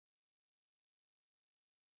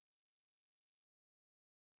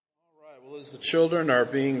Well, as the children are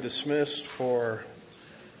being dismissed for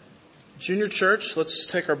junior church, let's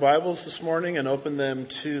take our Bibles this morning and open them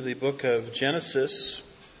to the book of Genesis,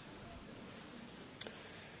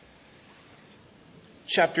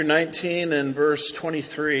 chapter 19 and verse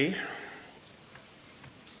 23.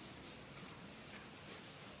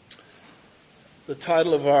 The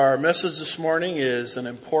title of our message this morning is An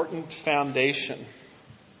Important Foundation.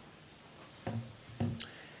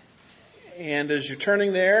 And as you're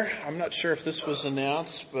turning there, I'm not sure if this was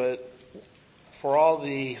announced, but for all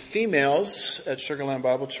the females at Sugarland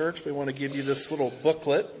Bible Church, we want to give you this little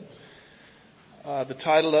booklet. The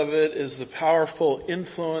title of it is The Powerful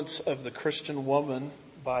Influence of the Christian Woman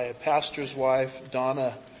by a pastor's wife,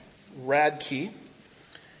 Donna Radke.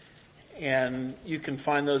 And you can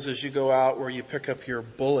find those as you go out where you pick up your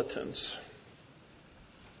bulletins.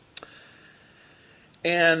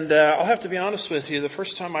 And I'll have to be honest with you, the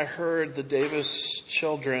first time I heard the Davis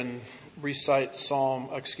children recite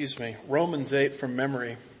Romans 8 from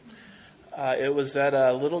memory, it was at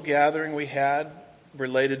a little gathering we had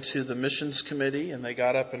related to the missions committee, and they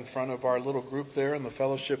got up in front of our little group there in the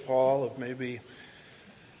fellowship hall of maybe,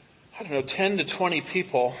 10 to 20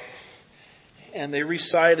 people, and they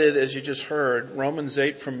recited, as you just heard, Romans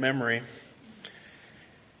 8 from memory.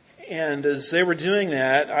 And as they were doing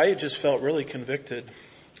that, I just felt really convicted.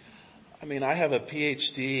 I mean, I have a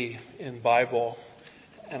PhD in Bible,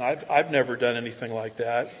 and I've never done anything like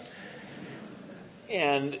that.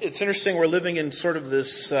 And it's interesting, we're living in sort of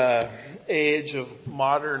this age of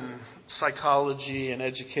modern psychology and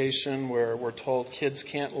education where we're told kids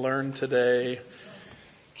can't learn today,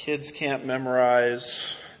 kids can't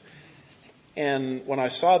memorize. And when I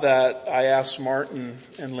saw that, I asked Martin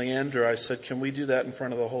and Leandra, I said, can we do that in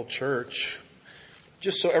front of the whole church?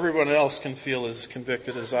 Just so everyone else can feel as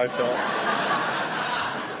convicted as I felt.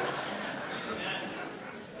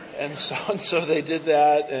 And so they did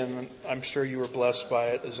that, and I'm sure you were blessed by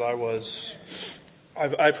it as I was.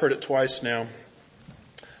 I've heard it twice now.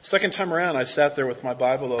 Second time around, I sat there with my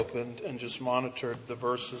Bible opened and just monitored the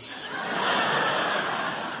verses.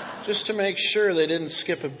 Just to make sure they didn't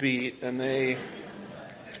skip a beat, and they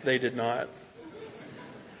did not.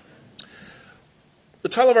 The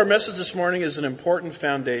title of our message this morning is An Important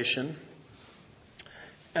Foundation.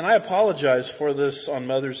 And I apologize for this on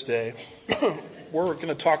Mother's Day. We're going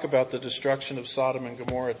to talk about the destruction of Sodom and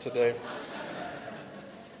Gomorrah today.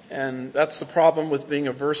 And that's the problem with being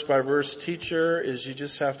a verse-by-verse teacher, is you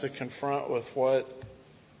just have to confront with what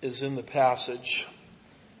is in the passage.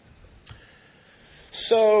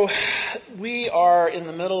 So we are in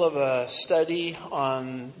the middle of a study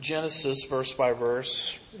on Genesis verse by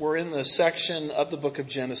verse. We're in the section of the book of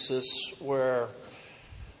Genesis where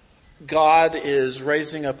God is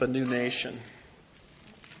raising up a new nation,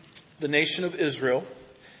 the nation of Israel.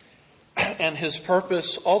 And his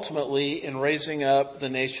purpose ultimately in raising up the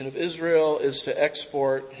nation of Israel is to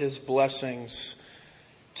export his blessings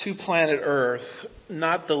to planet Earth,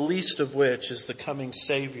 not the least of which is the coming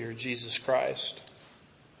Savior, Jesus Christ.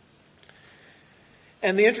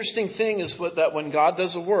 And the interesting thing is that when God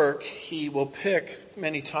does a work, he will pick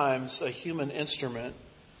many times a human instrument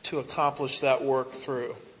to accomplish that work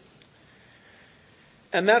through.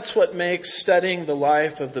 And that's what makes studying the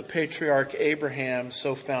life of the patriarch Abraham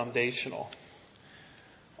so foundational.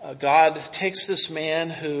 God takes this man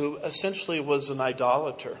who essentially was an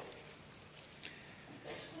idolater.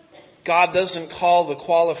 God doesn't call the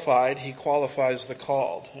qualified, he qualifies the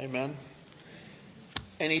called. Amen.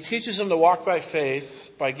 And he teaches him to walk by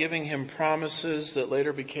faith by giving him promises that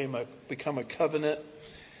later become a covenant.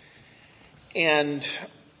 And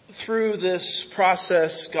through this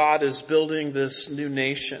process, God is building this new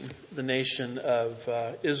nation, the nation of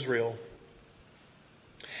Israel.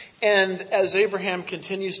 And as Abraham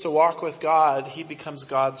continues to walk with God, he becomes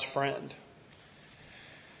God's friend.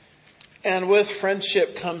 And with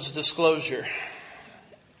friendship comes disclosure.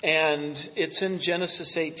 And it's in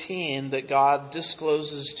Genesis 18 that God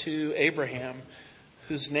discloses to Abraham,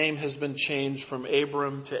 whose name has been changed from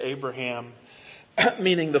Abram to Abraham,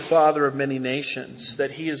 meaning the father of many nations, that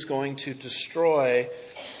he is going to destroy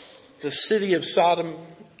the city of Sodom,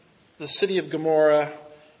 the city of Gomorrah,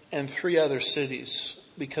 and 3 other cities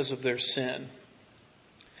because of their sin.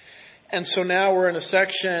 And so now we're in a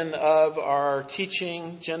section of our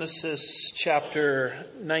teaching, Genesis chapter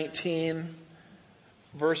 19,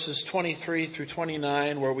 verses 23 through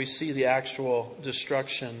 29, where we see the actual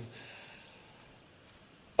destruction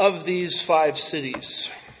of these 5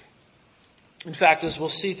 cities. In fact, as we'll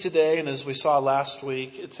see today, and as we saw last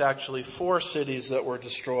week, it's actually 4 cities that were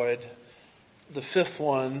destroyed. The 5th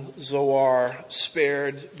one, Zoar,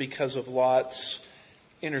 spared because of Lot's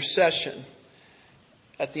intercession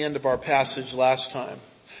at the end of our passage last time.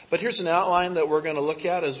 But here's an outline that we're going to look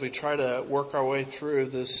at as we try to work our way through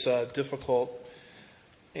this difficult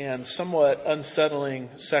and somewhat unsettling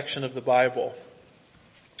section of the Bible.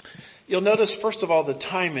 You'll notice, first of all, the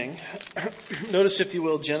timing. Notice, if you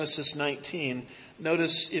will, Genesis 19.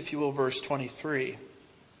 Notice, if you will, verse 23.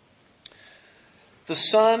 The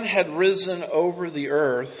sun had risen over the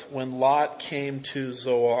earth when Lot came to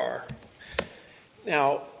Zoar.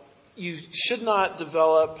 Now, you should not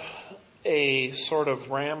develop a sort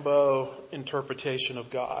of Rambo interpretation of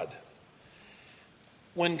God.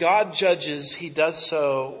 When God judges, he does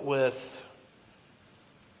so with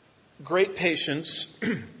great patience.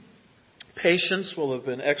 Patience will have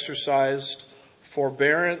been exercised.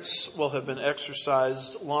 Forbearance will have been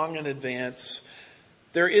exercised long in advance.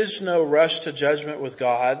 There is no rush to judgment with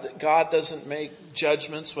God. God doesn't make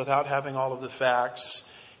judgments without having all of the facts.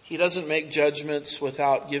 He doesn't make judgments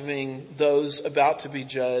without giving those about to be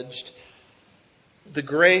judged the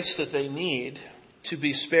grace that they need to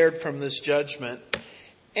be spared from this judgment.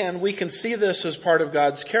 And we can see this as part of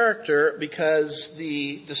God's character because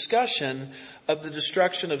the discussion of the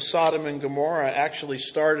destruction of Sodom and Gomorrah actually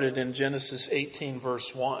started in Genesis 18,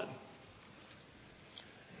 verse 1.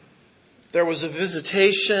 There was a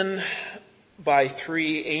visitation by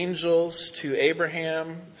 3 angels to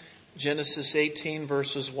Abraham, Genesis 18,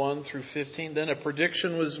 verses 1 through 15. Then a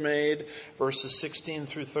prediction was made, verses 16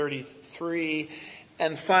 through 33.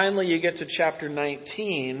 And finally you get to chapter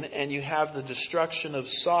 19 and you have the destruction of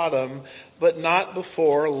Sodom, but not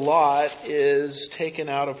before Lot is taken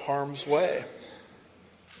out of harm's way.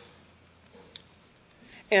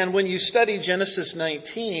 And when you study Genesis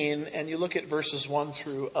 19 and you look at verses 1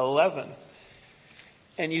 through 11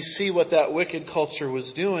 and you see what that wicked culture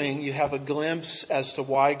was doing, you have a glimpse as to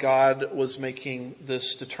why God was making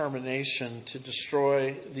this determination to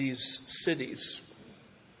destroy these cities.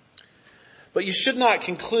 But you should not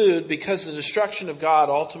conclude, because the destruction of God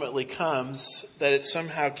ultimately comes, that it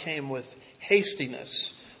somehow came with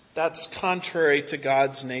hastiness. That's contrary to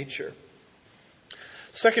God's nature.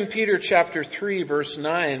 2 Peter chapter 3 verse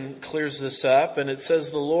 9 clears this up, and it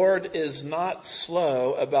says, "The Lord is not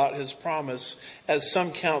slow about his promise, as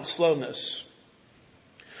some count slowness,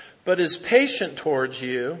 but is patient towards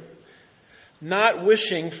you, not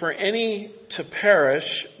wishing for any to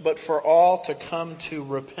perish, but for all to come to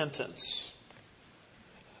repentance."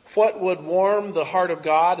 What would warm the heart of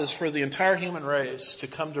God is for the entire human race to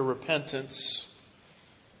come to repentance.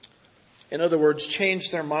 In other words,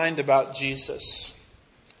 change their mind about Jesus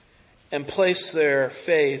and place their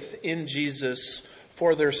faith in Jesus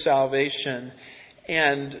for their salvation,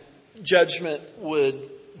 and judgment would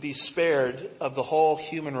be spared of the whole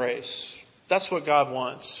human race. That's what God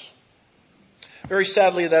wants. Very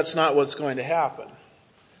sadly, that's not what's going to happen.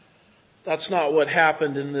 That's not what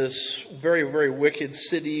happened in this very, very wicked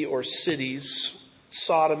city or cities,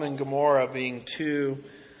 Sodom and Gomorrah being 2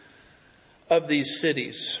 of these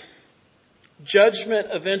cities. Judgment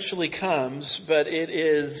eventually comes, but it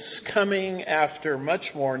is coming after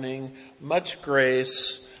much mourning, much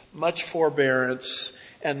grace, much forbearance,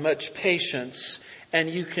 and much patience.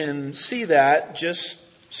 And you can see that just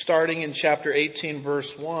starting in chapter 18,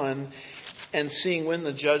 verse 1, and seeing when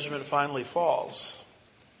the judgment finally falls.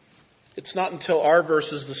 It's not until our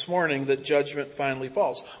verses this morning that judgment finally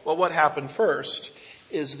falls. Well, what happened first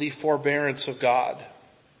is the forbearance of God.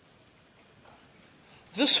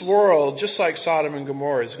 This world, just like Sodom and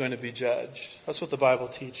Gomorrah, is going to be judged. That's what the Bible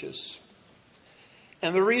teaches.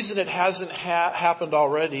 And the reason it hasn't happened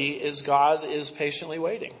already is God is patiently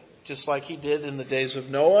waiting. Just like he did in the days of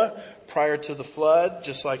Noah prior to the flood,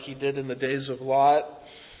 just like he did in the days of Lot,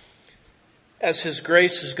 as his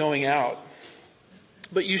grace is going out.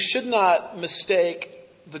 But you should not mistake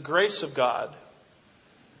the grace of God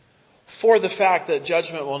for the fact that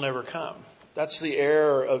judgment will never come. That's the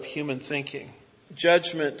error of human thinking.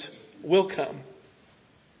 Judgment will come.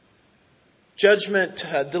 Judgment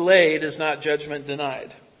delayed is not judgment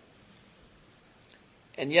denied.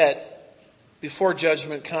 And yet, before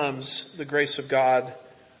judgment comes, the grace of God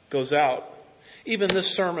goes out. Even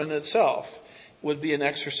this sermon itself would be an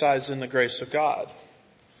exercise in the grace of God.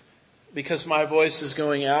 Because my voice is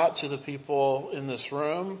going out to the people in this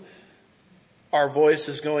room. Our voice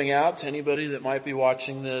is going out to anybody that might be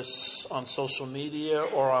watching this on social media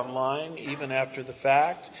or online, even after the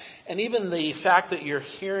fact. And even the fact that you're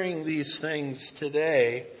hearing these things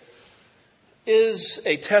today is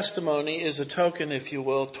a testimony, is a token, if you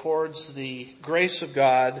will, towards the grace of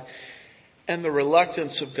God and the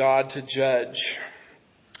reluctance of God to judge.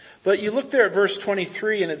 But you look there at verse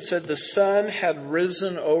 23 and it said the sun had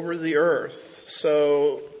risen over the earth.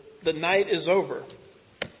 So the night is over.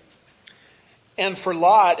 And for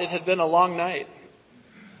Lot, it had been a long night.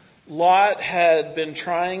 Lot had been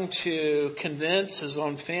trying to convince his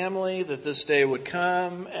own family that this day would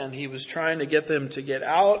come, and he was trying to get them to get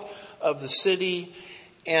out of the city.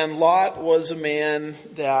 And Lot was a man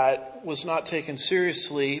that was not taken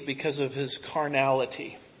seriously because of his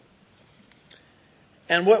carnality.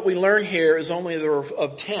 And what we learn here is only there were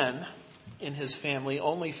of 10 in his family,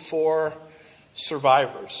 only 4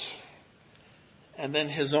 survivors. And then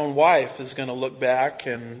his own wife is going to look back,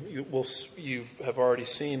 and you have already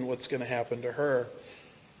seen what's going to happen to her.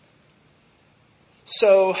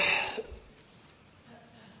 So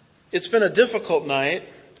it's been a difficult night.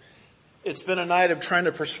 It's been a night of trying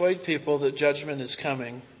to persuade people that judgment is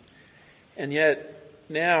coming. And yet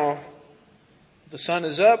now the sun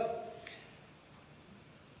is up.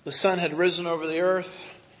 The sun had risen over the earth,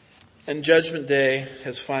 and judgment day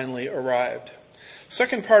has finally arrived.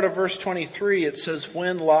 Second part of verse 23, it says,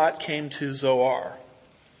 when Lot came to Zoar.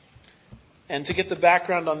 And to get the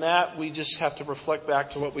background on that, we just have to reflect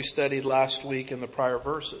back to what we studied last week in the prior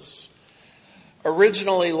verses.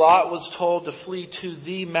 Originally, Lot was told to flee to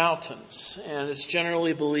the mountains, and it's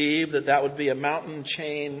generally believed that that would be a mountain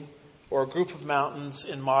chain or a group of mountains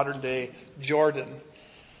in modern day Jordan.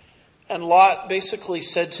 And Lot basically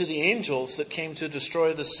said to the angels that came to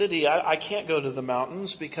destroy the city, I can't go to the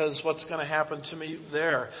mountains because what's going to happen to me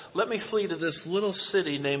there? Let me flee to this little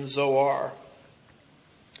city named Zoar,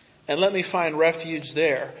 and let me find refuge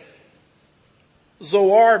there.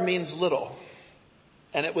 Zoar means little,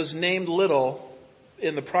 and it was named little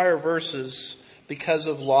in the prior verses because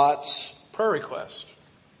of Lot's prayer request.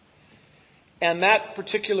 And that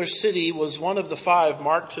particular city was one of the 5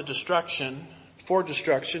 marked to destruction. For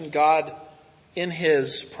destruction. God, in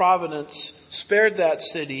his providence, spared that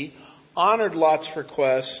city, honored Lot's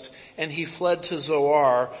request, and he fled to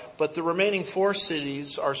Zoar. But the remaining 4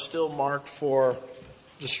 cities are still marked for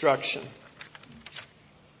destruction.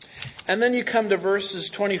 And then you come to verses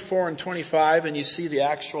 24 and 25, and you see the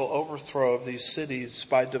actual overthrow of these cities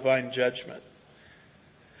by divine judgment.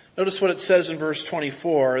 Notice what it says in verse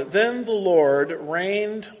 24. Then the Lord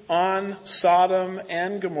rained on Sodom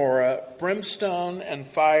and Gomorrah brimstone and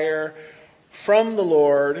fire from the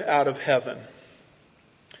Lord out of heaven.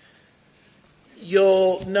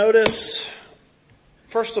 You'll notice,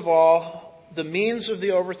 first of all, the means of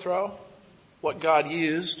the overthrow, what God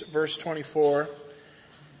used, verse 24.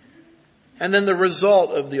 And then the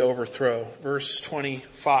result of the overthrow, verse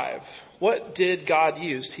 25. What did God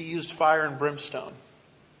use? He used fire and brimstone.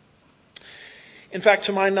 In fact,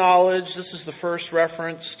 to my knowledge, this is the first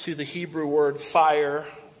reference to the Hebrew word fire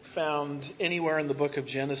found anywhere in the book of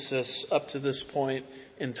Genesis up to this point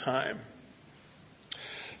in time.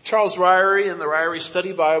 Charles Ryrie in the Ryrie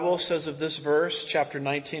Study Bible says of this verse, chapter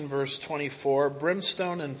 19, verse 24,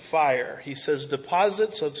 brimstone and fire. He says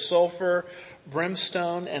deposits of sulfur,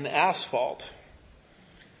 brimstone, and asphalt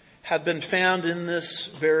had been found in this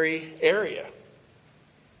very area.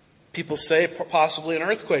 People say possibly an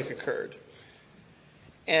earthquake occurred.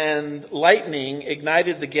 And lightning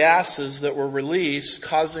ignited the gases that were released,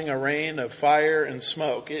 causing a rain of fire and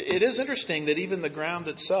smoke. It is interesting that even the ground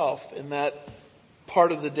itself in that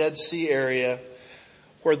part of the Dead Sea area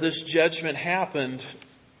where this judgment happened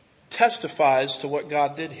testifies to what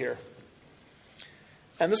God did here.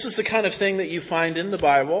 And this is the kind of thing that you find in the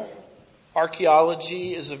Bible.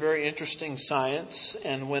 Archaeology is a very interesting science,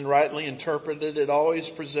 and when rightly interpreted, it always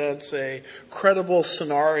presents a credible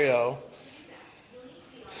scenario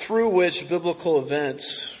through which biblical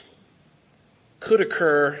events could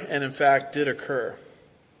occur and in fact did occur.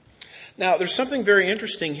 Now, there's something very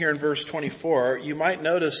interesting here in verse 24. You might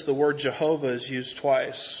notice the word Jehovah is used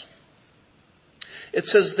twice. It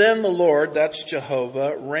says, then the Lord, that's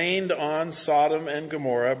Jehovah, rained on Sodom and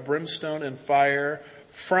Gomorrah brimstone and fire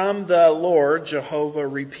from the Lord, Jehovah,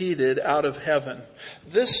 repeated out of heaven.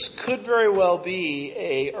 This could very well be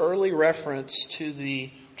an early reference to the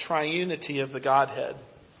triunity of the Godhead.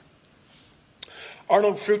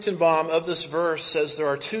 Arnold Fruchtenbaum of this verse says there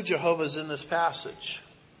are 2 Jehovahs in this passage.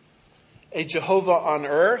 A Jehovah on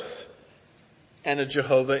earth and a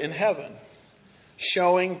Jehovah in heaven,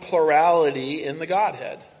 showing plurality in the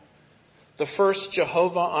Godhead. The first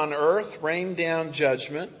Jehovah on earth rained down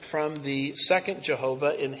judgment from the second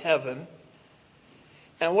Jehovah in heaven.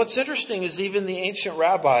 And what's interesting is even the ancient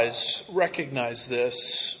rabbis recognized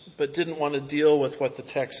this, but didn't want to deal with what the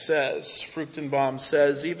text says. Fruchtenbaum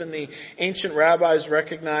says even the ancient rabbis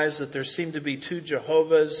recognized that there seemed to be 2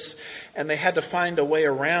 Jehovahs, and they had to find a way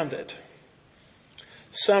around it.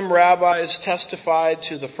 Some rabbis testified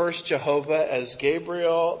to the first Jehovah as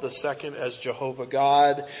Gabriel, the second as Jehovah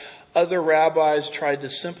God. Other rabbis tried to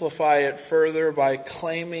simplify it further by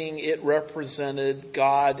claiming it represented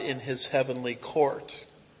God in his heavenly court.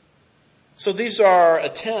 So these are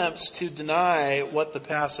attempts to deny what the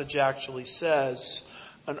passage actually says,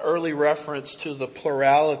 an early reference to the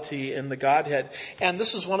plurality in the Godhead. And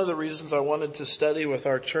this is one of the reasons I wanted to study with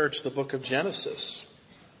our church the book of Genesis.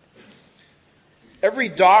 Every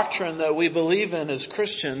doctrine that we believe in as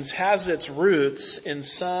Christians has its roots in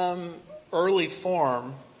some early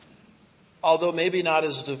form, although maybe not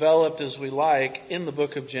as developed as we like, in the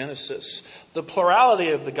book of Genesis. The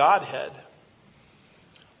plurality of the Godhead.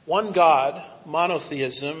 One God,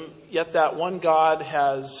 monotheism, yet that one God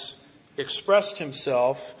has expressed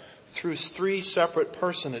himself through three separate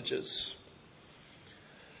personages.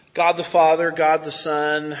 God the Father, God the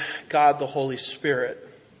Son, God the Holy Spirit.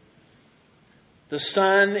 The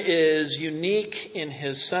Son is unique in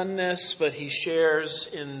his sonness, but he shares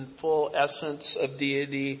in full essence of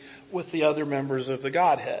deity with the other members of the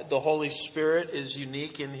Godhead. The Holy Spirit is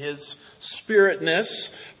unique in his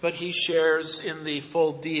spiritness, but he shares in the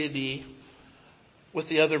full deity with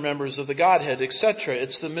the other members of the Godhead, etc.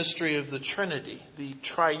 It's the mystery of the Trinity, the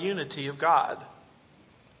triunity of God.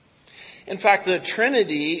 In fact, the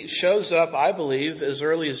Trinity shows up, I believe, as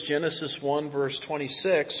early as Genesis 1 verse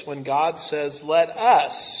 26, when God says, "Let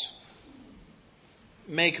us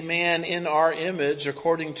make man in our image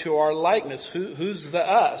according to our likeness." Who's the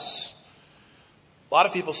us? A lot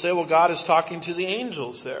of people say, well, God is talking to the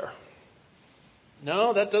angels there.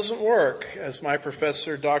 No, that doesn't work. As my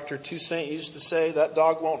professor, Dr. Toussaint, used to say, that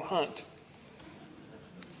dog won't hunt.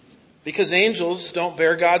 Because angels don't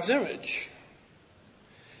bear God's image.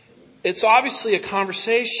 It's obviously a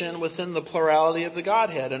conversation within the plurality of the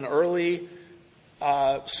Godhead, an early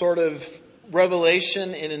sort of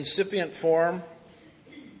revelation in incipient form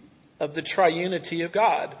of the triunity of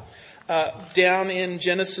God. Down in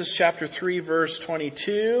Genesis chapter 3 verse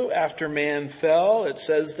 22, after man fell, it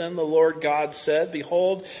says, "Then the Lord God said,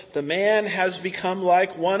 Behold, the man has become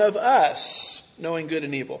like one of us, knowing good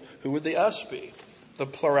and evil." Who would the us be? The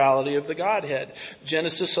plurality of the Godhead.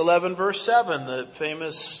 Genesis 11 verse 7, the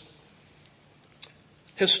famous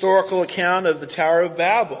historical account of the Tower of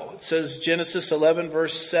Babel. It says, Genesis 11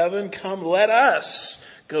 verse 7, "Come, let us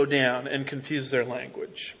go down and confuse their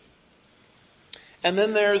language." And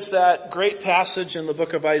then there's that great passage in the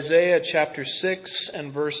book of Isaiah, chapter 6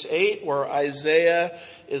 and verse 8, where Isaiah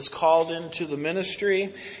is called into the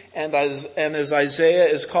ministry. And as Isaiah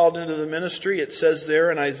is called into the ministry, it says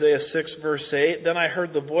there in Isaiah 6 verse 8, "Then I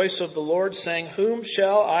heard the voice of the Lord saying, Whom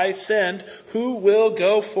shall I send? Who will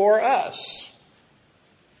go for us?"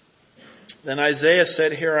 Then Isaiah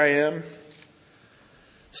said, "Here I am,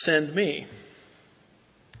 send me."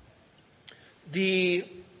 The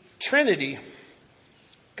Trinity,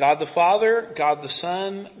 God the Father, God the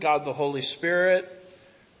Son, God the Holy Spirit,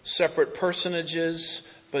 separate personages,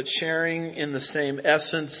 but sharing in the same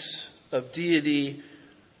essence of deity,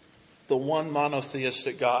 the one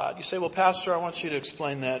monotheistic God. You say, well, Pastor, I want you to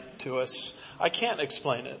explain that to us. I can't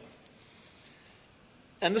explain it.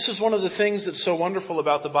 And this is one of the things that's so wonderful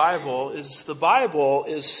about the Bible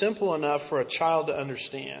is simple enough for a child to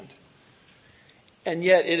understand. And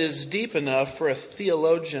yet it is deep enough for a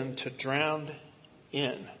theologian to drown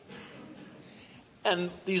in.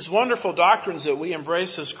 And these wonderful doctrines that we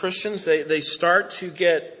embrace as Christians, they start to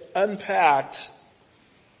get unpacked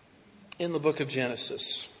in the book of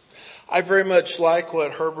Genesis. I very much like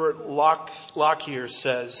what Herbert Lockyer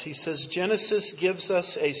says. He says, Genesis gives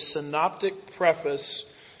us a synoptic preface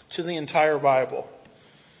to the entire Bible.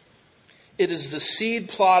 It is the seed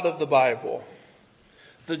plot of the Bible.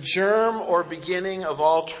 The germ or beginning of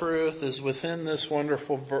all truth is within this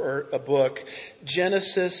wonderful book.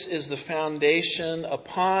 Genesis is the foundation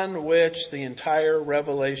upon which the entire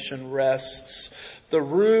revelation rests, the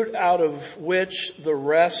root out of which the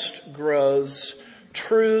rest grows.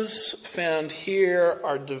 Truths found here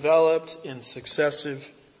are developed in successive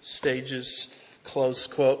stages. Close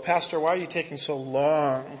quote. Pastor, why are you taking so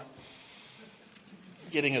long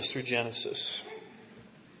getting us through Genesis?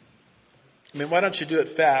 I mean, why don't you do it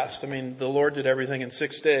fast? I mean, the Lord did everything in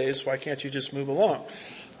 6 days. Why can't you just move along?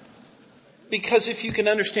 Because if you can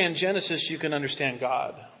understand Genesis, you can understand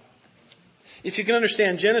God. If you can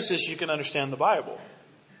understand Genesis, you can understand the Bible.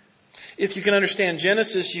 If you can understand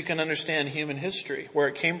Genesis, you can understand human history, where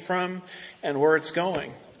it came from and where it's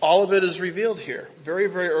going. All of it is revealed here, very,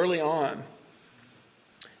 very early on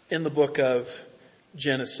in the book of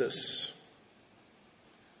Genesis.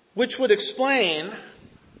 Which would explain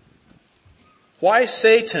why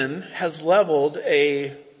Satan has leveled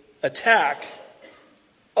a attack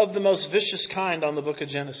of the most vicious kind on the book of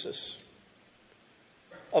Genesis.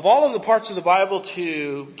 Of all of the parts of the Bible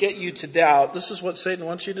to get you to doubt, this is what Satan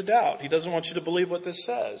wants you to doubt. He doesn't want you to believe what this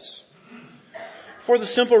says. For the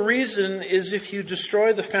simple reason is if you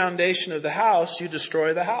destroy the foundation of the house, you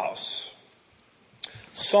destroy the house.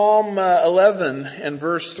 Psalm 11 and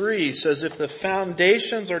verse 3 says, if the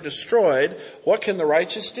foundations are destroyed, what can the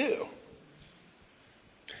righteous do?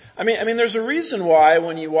 I mean, there's a reason why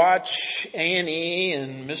when you watch A&E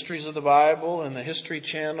and Mysteries of the Bible and the History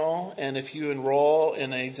Channel, and if you enroll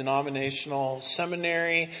in a denominational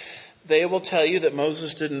seminary, they will tell you that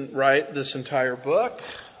Moses didn't write this entire book.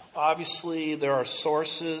 Obviously, there are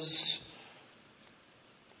sources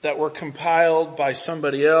that were compiled by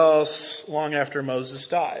somebody else long after Moses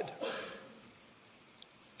died.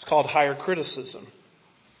 It's called higher criticism,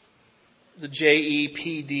 the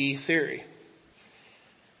JEPD theory.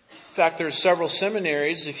 In fact, there's several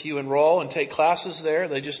seminaries, if you enroll and take classes there,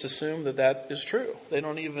 they just assume that that is true. They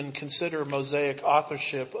don't even consider Mosaic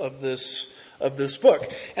authorship of this book.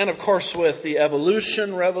 And of course, with the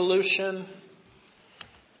evolution revolution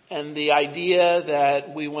and the idea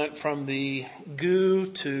that we went from the goo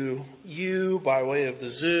to you by way of the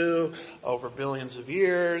zoo over billions of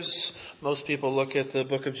years, most people look at the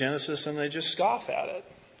book of Genesis and they just scoff at it.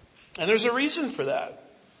 And there's a reason for that.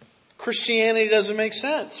 Christianity doesn't make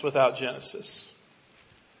sense without Genesis.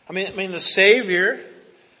 I mean, the Savior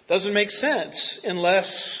doesn't make sense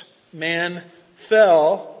unless man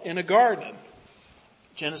fell in a garden.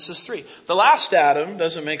 Genesis 3. The last Adam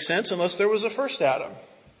doesn't make sense unless there was a first Adam.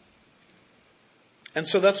 And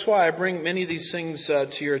so that's why I bring many of these things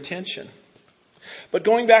to your attention. But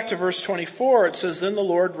going back to verse 24, it says, then the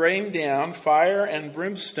Lord rained down fire and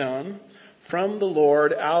brimstone from the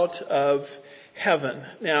Lord out of heaven.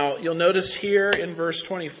 Now, you'll notice here in verse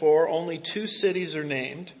 24, only 2 cities are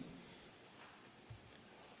named.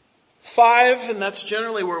 5, and that's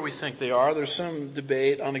generally where we think they are. There's some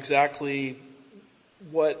debate on exactly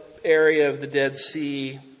what area of the Dead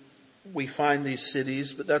Sea we find these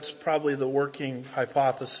cities, but that's probably the working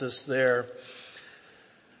hypothesis there.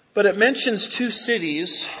 But it mentions 2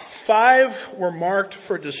 cities. 5 were marked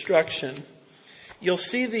for destruction. You'll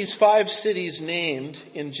see these 5 cities named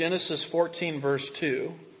in Genesis 14 verse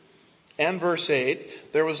 2 and verse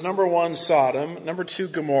 8. There was number 1, Sodom, number 2,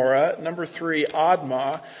 Gomorrah, number 3,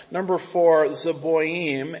 Admah, number 4,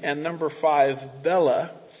 Zeboim, and number 5,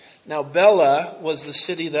 Bela. Now Bela was the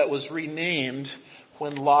city that was renamed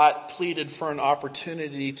when Lot pleaded for an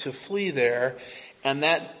opportunity to flee there, and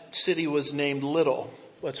that city was named Little.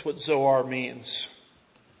 That's what Zoar means.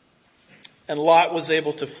 And Lot was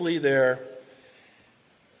able to flee there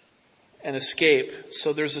and escape.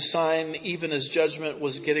 So there's a sign, even as judgment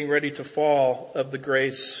was getting ready to fall, of the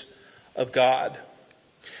grace of God.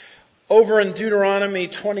 Over in Deuteronomy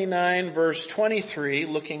 29 verse 23,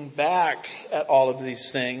 looking back at all of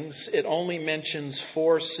these things, it only mentions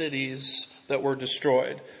 4 cities that were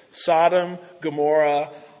destroyed. Sodom,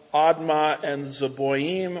 Gomorrah, Admah, and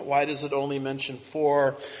Zeboim. Why does it only mention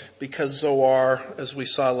 4? Because Zoar, as we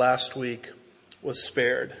saw last week, was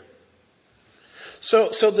spared.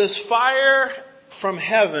 So this fire from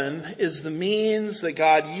heaven is the means that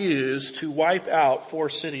God used to wipe out 4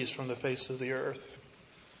 cities from the face of the earth.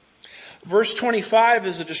 Verse 25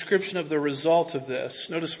 is a description of the result of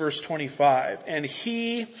this. Notice verse 25. And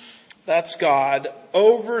he, that's God,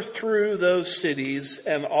 overthrew those cities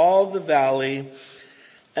and all the valley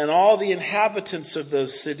and all the inhabitants of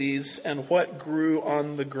those cities and what grew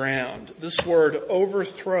on the ground. This word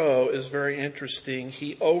overthrow is very interesting.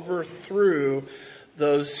 He overthrew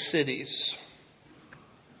those cities.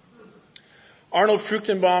 Arnold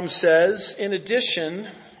Fruchtenbaum says, in addition,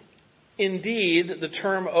 indeed, the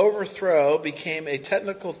term overthrow became a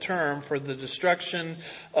technical term for the destruction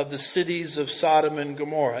of the cities of Sodom and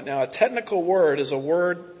Gomorrah. Now, a technical word is a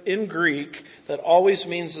word in Greek that always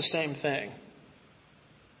means the same thing.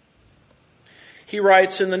 He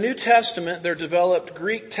writes, in the New Testament, there developed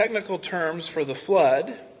Greek technical terms for the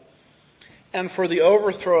flood and for the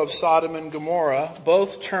overthrow of Sodom and Gomorrah.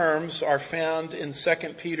 Both terms are found in 2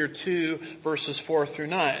 Peter 2 verses 4 through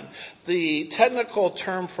 9. The technical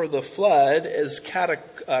term for the flood is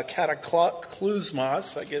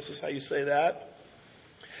kataklysmos, I guess is how you say that.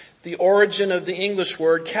 The origin of the English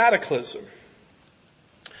word cataclysm.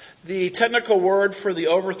 The technical word for the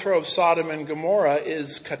overthrow of Sodom and Gomorrah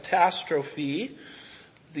is catastrophe,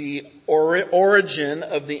 the origin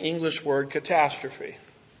of the English word catastrophe.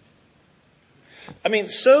 I mean,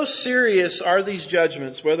 so serious are these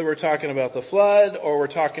judgments, whether we're talking about the flood or we're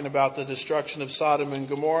talking about the destruction of Sodom and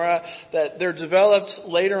Gomorrah, that they're developed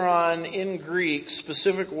later on in Greek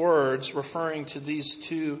specific words referring to these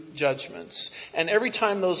two judgments. And every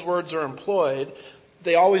time those words are employed,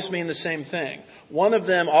 they always mean the same thing. One of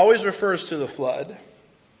them always refers to the flood,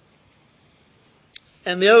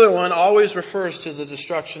 and the other one always refers to the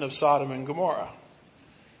destruction of Sodom and Gomorrah.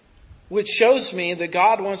 Which shows me that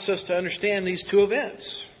God wants us to understand these two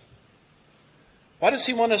events. Why does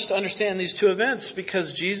He want us to understand these two events?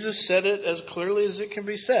 Because Jesus said it as clearly as it can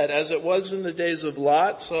be said. As it was in the days of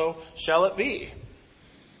Lot, so shall it be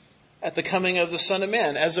at the coming of the Son of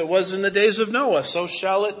Man. As it was in the days of Noah, so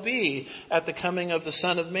shall it be at the coming of the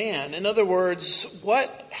Son of Man. In other words, what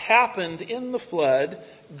happened in the flood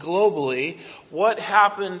globally, what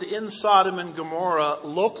happened in Sodom and Gomorrah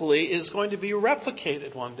locally, is going to be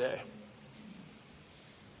replicated one day.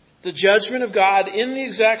 The judgment of God in the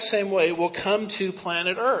exact same way will come to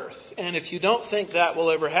planet Earth. And if you don't think that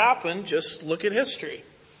will ever happen, just look at history.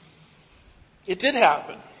 It did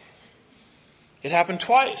happen. It happened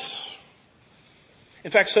twice.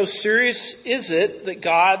 In fact, so serious is it that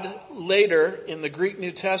God later in the Greek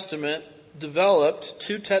New Testament developed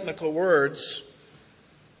two technical words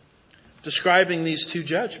describing these two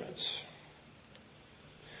judgments.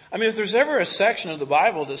 I mean, if there's ever a section of the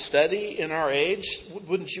Bible to study in our age,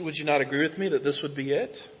 would you not agree with me that this would be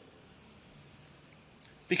it?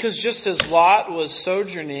 Because just as Lot was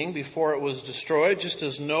sojourning before it was destroyed, just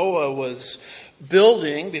as Noah was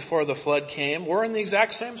building before the flood came, we're in the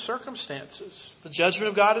exact same circumstances. The judgment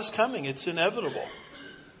of God is coming. It's inevitable.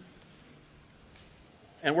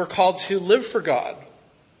 And we're called to live for God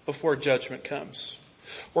before judgment comes.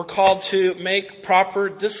 We're called to make proper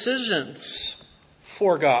decisions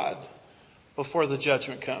for God before the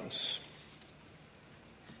judgment comes.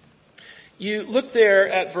 You look there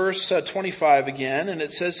at verse 25 again, and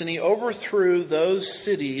it says, and He overthrew those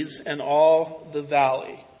cities and all the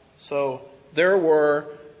valley. So there were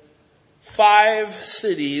 5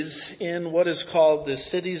 cities in what is called the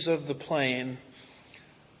cities of the plain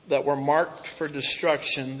that were marked for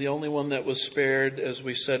destruction. The only one that was spared, as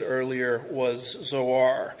we said earlier, was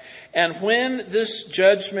Zoar. And when this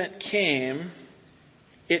judgment came,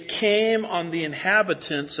 it came on the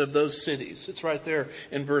inhabitants of those cities. It's right there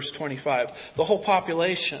in verse 25. The whole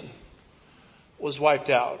population was wiped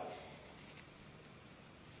out.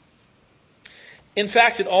 In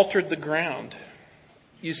fact, it altered the ground.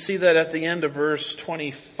 You see that at the end of verse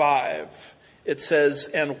 25. It says,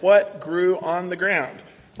 and what grew on the ground?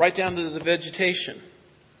 Right down to the vegetation.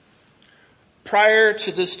 Prior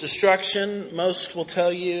to this destruction, most will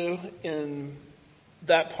tell you in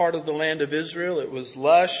that part of the land of Israel, it was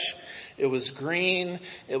lush, it was green,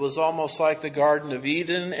 it was almost like the Garden of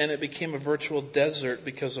Eden, and it became a virtual desert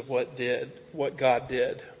because of what God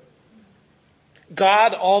did.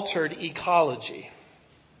 God altered ecology.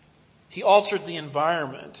 He altered the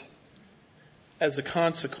environment as a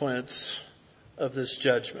consequence of this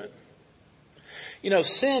judgment. You know,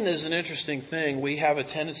 sin is an interesting thing. We have a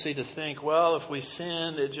tendency to think, well, if we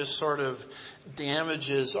sin, it just sort of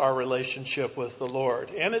damages our relationship with the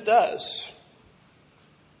Lord. And it does.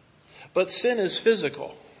 But sin is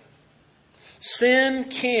physical. Sin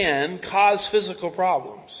can cause physical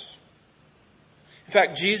problems. In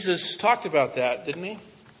fact, Jesus talked about that, didn't He?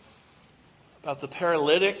 About the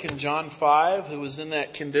paralytic in John 5 who was in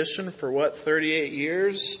that condition for 38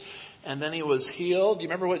 years? And then he was healed. Do you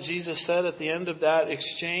remember what Jesus said at the end of that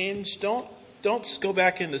exchange? Don't go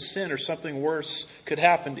back into sin or something worse could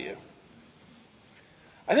happen to you.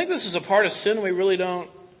 I think this is a part of sin we really don't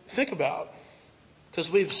think about because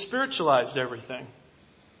we've spiritualized everything.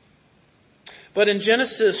 But in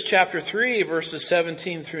Genesis chapter 3, verses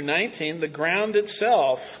 17 through 19, the ground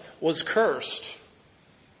itself was cursed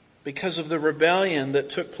because of the rebellion that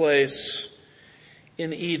took place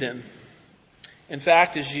in Eden. In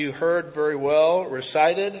fact, as you heard very well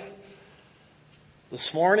recited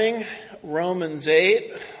this morning, Romans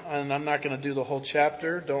 8, and I'm not going to do the whole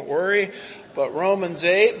chapter, don't worry, but Romans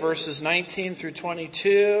 8 verses 19 through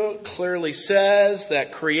 22 clearly says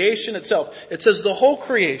that creation itself, it says the whole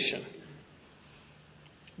creation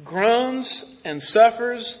groans and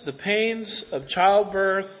suffers the pains of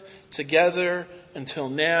childbirth together until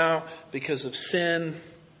now because of sin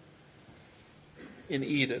in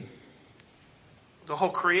Eden. The whole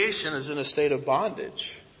creation is in a state of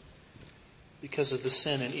bondage because of the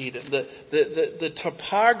sin in Eden. The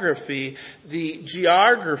topography, the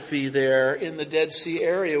geography there in the Dead Sea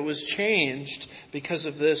area was changed because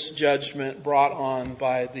of this judgment brought on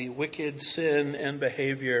by the wicked sin and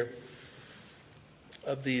behavior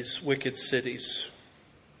of these wicked cities.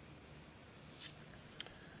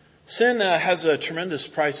 Sin has a tremendous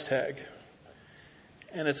price tag.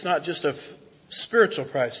 And it's not just a spiritual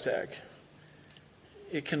price tag.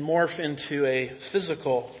 It can morph into a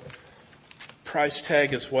physical price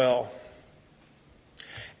tag as well.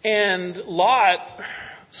 And Lot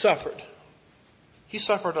suffered. He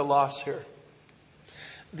suffered a loss here.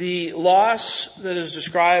 The loss that is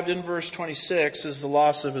described in verse 26 is the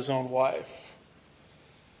loss of his own wife.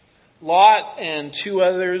 Lot and 2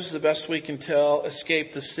 others, the best we can tell,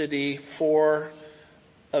 escaped the city, 4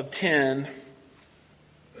 of 10.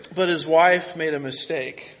 But his wife made a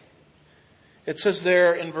mistake. It says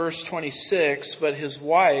there in verse 26, but his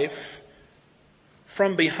wife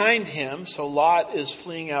from behind him, so Lot is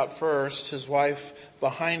fleeing out first, his wife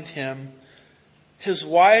behind him. His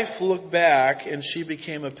wife looked back and she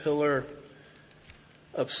became a pillar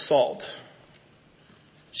of salt.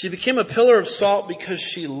 She became a pillar of salt because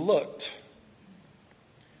she looked.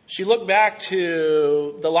 She looked back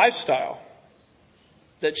to the lifestyle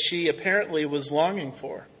that she apparently was longing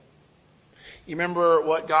for. You remember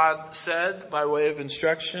what God said by way of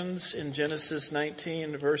instructions in Genesis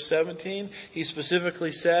 19 verse 17? He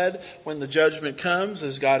specifically said, when the judgment comes,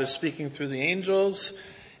 as God is speaking through the angels,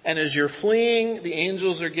 and as you're fleeing, the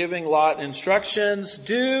angels are giving Lot instructions,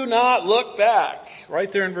 do not look back.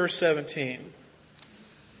 Right there in verse 17.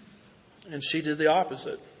 And she did the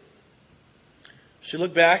opposite. She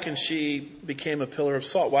looked back and she became a pillar of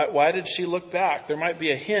salt. Why did she look back? There might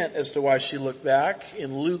be a hint as to why she looked back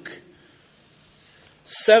in Luke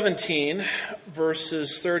 17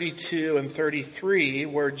 verses 32 and 33,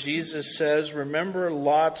 where Jesus says, remember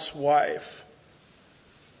Lot's wife.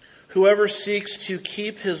 Whoever seeks to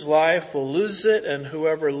keep his life will lose it, and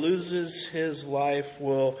whoever loses his life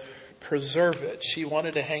will preserve it. She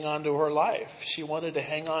wanted to hang on to her life. She wanted to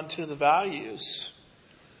hang on to the values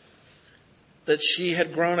that she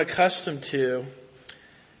had grown accustomed to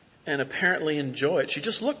and apparently enjoyed. She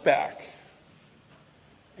just looked back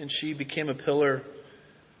and she became a pillar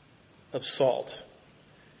of salt.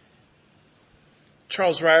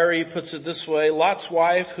 Charles Ryrie puts it this way, Lot's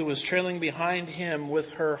wife, who was trailing behind him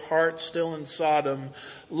with her heart still in Sodom,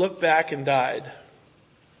 looked back and died.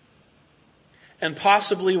 And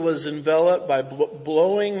possibly was enveloped by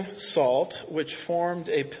blowing salt, which formed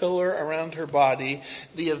a pillar around her body.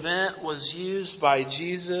 The event was used by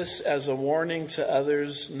Jesus as a warning to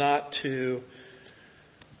others not to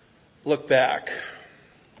look back.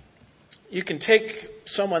 You can take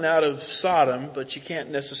someone out of Sodom, but you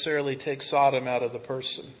can't necessarily take Sodom out of the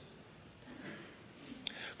person.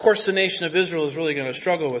 Of course, the nation of Israel is really going to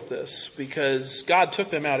struggle with this because God took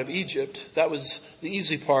them out of Egypt. That was the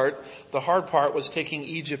easy part. The hard part was taking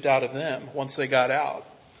Egypt out of them once they got out,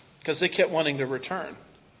 because they kept wanting to return.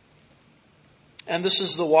 And this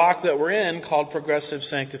is the walk that we're in called progressive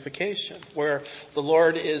sanctification, where the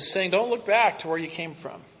Lord is saying, don't look back to where you came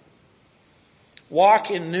from.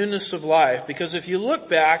 Walk in newness of life, because if you look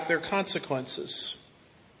back, there are consequences.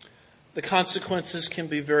 The consequences can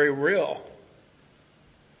be very real.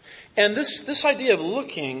 And this idea of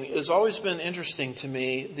looking has always been interesting to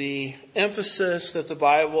me, the emphasis that the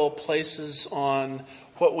Bible places on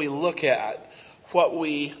what we look at, what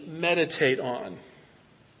we meditate on.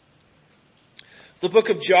 The book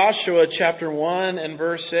of Joshua, chapter 1 and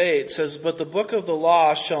verse 8 says, but the book of the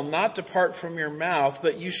law shall not depart from your mouth,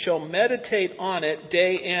 but you shall meditate on it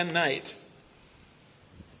day and night.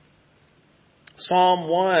 Psalm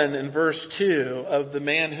 1 and verse 2 of the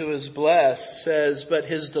man who is blessed says, but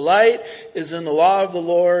his delight is in the law of the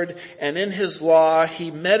Lord, and in his law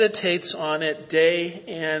he meditates on it day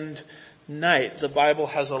and night. The Bible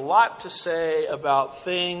has a lot to say about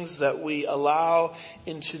things that we allow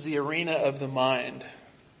into the arena of the mind.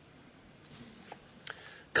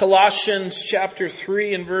 Colossians chapter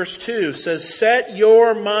 3 and verse 2 says, set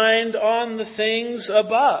your mind on the things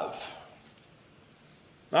above,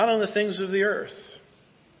 not on the things of the earth.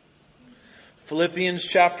 Philippians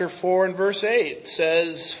chapter 4 and verse 8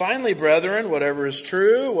 says, finally, brethren, whatever is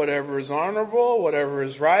true, whatever is honorable, whatever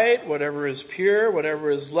is right, whatever is pure, whatever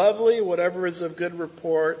is lovely, whatever is of good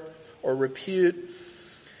report or repute,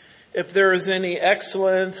 if there is any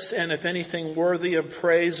excellence and if anything worthy of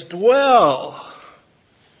praise, dwell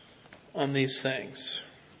on these things.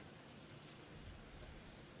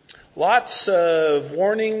 Lots of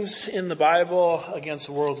warnings in the Bible against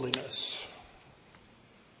worldliness.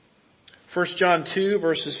 1 John 2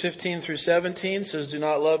 verses 15 through 17 says, do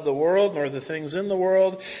not love the world nor the things in the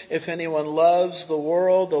world. If anyone loves the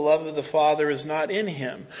world, the love of the Father is not in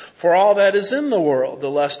him. For all that is in the world, the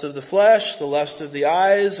lust of the flesh, the lust of the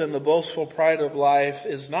eyes, and the boastful pride of life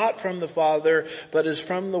is not from the Father, but is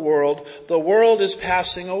from the world. The world is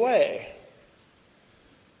passing away,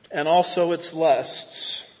 and also its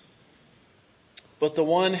lusts. But the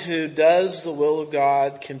one who does the will of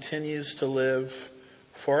God continues to live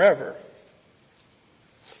forever.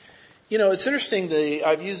 You know, it's interesting,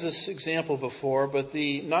 I've used this example before, but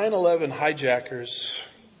the 9/11 hijackers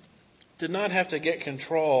did not have to get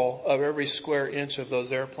control of every square inch of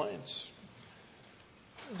those airplanes.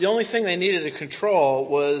 The only thing they needed to control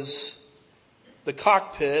was the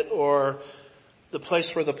cockpit or the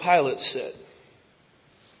place where the pilots sit.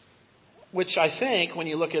 Which I think, when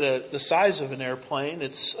you look at the size of an airplane,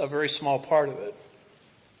 it's a very small part of it.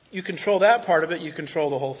 You control that part of it, you control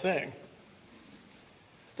the whole thing.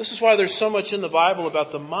 This is why there's so much in the Bible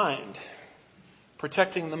about the mind,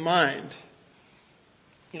 protecting the mind.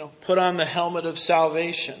 You know, put on the helmet of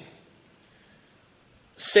salvation.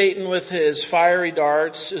 Satan with his fiery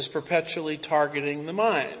darts is perpetually targeting the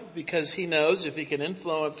mind because he knows if he can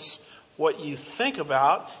influence what you think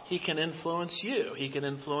about, he can influence you. He can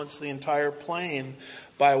influence the entire plane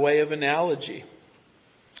by way of analogy.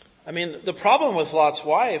 I mean, the problem with Lot's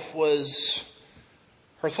wife was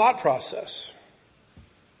her thought process.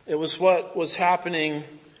 It was what was happening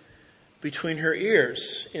between her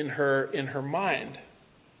ears in her mind.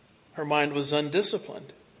 Her mind was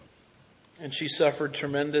undisciplined, and she suffered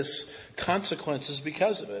tremendous consequences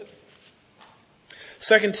because of it.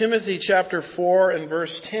 2 Timothy chapter 4 and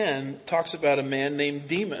verse 10 talks about a man named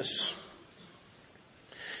Demas.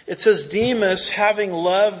 It says, Demas, having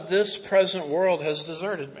loved this present world, has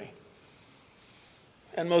deserted me.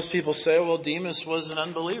 And most people say, well, Demas was an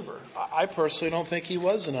unbeliever. I personally don't think he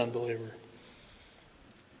was an unbeliever.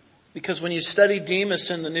 Because when you study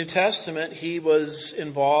Demas in the New Testament, he was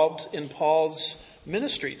involved in Paul's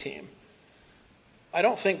ministry team. I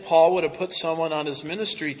don't think Paul would have put someone on his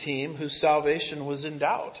ministry team whose salvation was in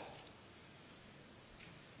doubt.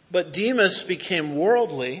 But Demas became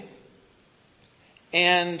worldly,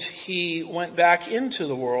 and he went back into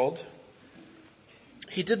the world.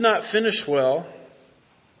 He did not finish well.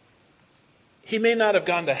 He may not have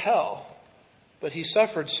gone to hell, but he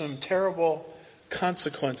suffered some terrible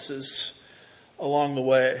consequences along the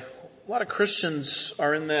way. A lot of Christians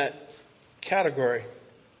are in that category.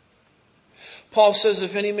 Paul says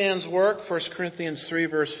if any man's work, 1 Corinthians 3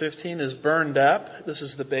 verse 15, is burned up, this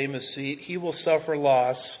is the Bema seat, he will suffer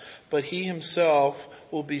loss, but he himself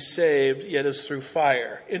will be saved, yet as through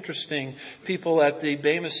fire. Interesting, people at the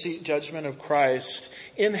Bema seat judgment of Christ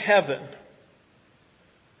in heaven,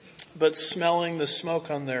 but smelling the smoke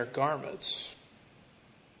on their garments.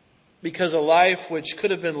 Because a life which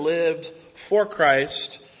could have been lived for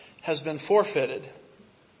Christ has been forfeited.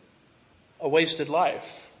 A wasted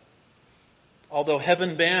life. Although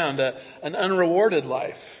heaven-bound, an unrewarded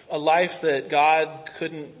life. A life that God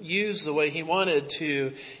couldn't use the way He wanted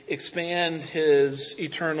to expand His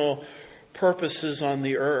eternal purposes on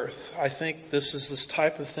the earth. I think this is this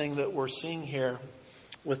type of thing that we're seeing here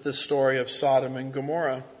with the story of Sodom and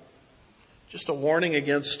Gomorrah. Just a warning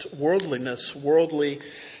against worldliness, worldly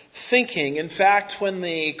thinking. In fact, when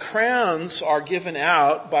the crowns are given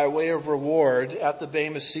out by way of reward at the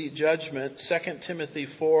Bema Seat judgment, 2 Timothy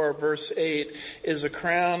 4 verse 8 is a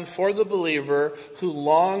crown for the believer who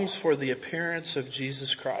longs for the appearance of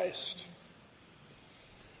Jesus Christ.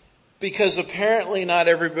 Because apparently not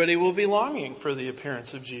everybody will be longing for the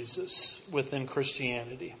appearance of Jesus within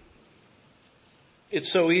Christianity.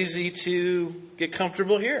 It's so easy to get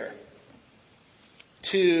comfortable here,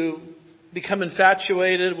 to become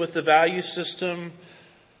infatuated with the value system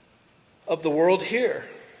of the world here.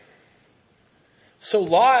 So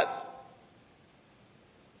Lot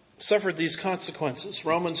suffered these consequences.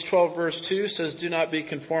 Romans 12 verse 2 says, do not be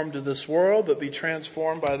conformed to this world, but be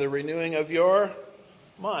transformed by the renewing of your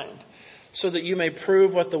mind, so that you may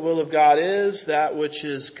prove what the will of God is, that which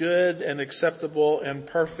is good and acceptable and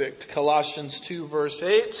perfect. Colossians 2 verse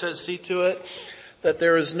 8 says, see to it that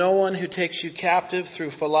there is no one who takes you captive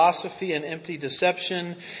through philosophy and empty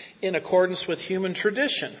deception in accordance with human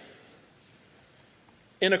tradition,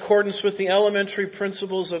 in accordance with the elementary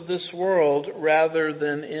principles of this world, rather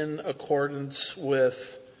than in accordance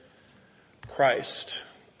with Christ.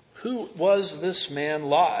 Who was this man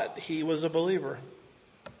Lot? He was a believer.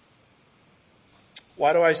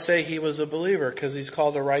 Why do I say he was a believer? Because he's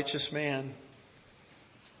called a righteous man.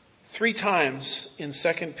 3 times in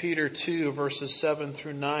 2 Peter 2 verses 7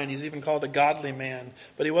 through 9, he's even called a godly man,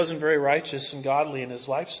 but he wasn't very righteous and godly in his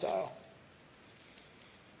lifestyle.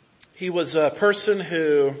 He was a person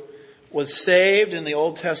who was saved in the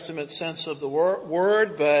Old Testament sense of the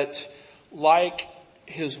word, but like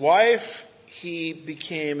his wife, he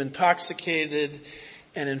became intoxicated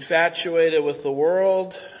and infatuated with the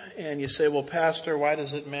world. And you say, well, Pastor, why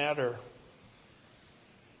does it matter?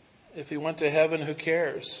 If he went to heaven, who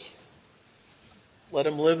cares? Let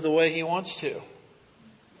him live the way he wants to.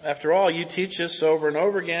 After all, you teach us over and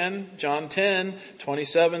over again, John 10,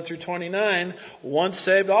 27 through 29, once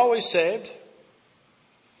saved, always saved.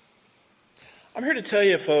 I'm here to tell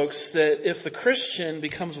you, folks, that if the Christian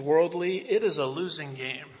becomes worldly, it is a losing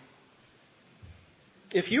game.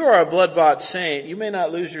 If you are a blood-bought saint, you may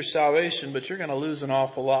not lose your salvation, but you're going to lose an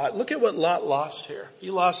awful lot. Look at what Lot lost here. He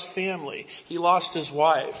lost family. He lost his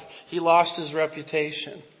wife. He lost his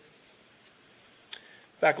reputation.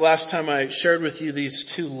 In fact, last time I shared with you these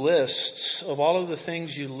 2 lists of all of the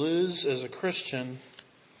things you lose as a Christian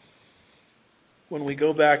when we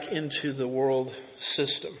go back into the world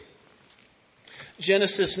system.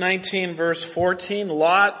 Genesis 19 verse 14,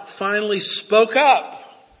 Lot finally spoke up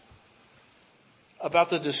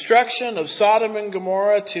about the destruction of Sodom and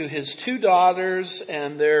Gomorrah to his 2 daughters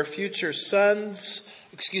and their future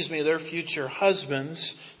their future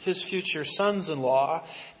husbands, his future sons-in-law,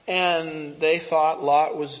 and they thought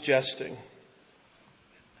Lot was jesting.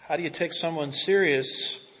 How do you take someone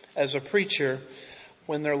serious as a preacher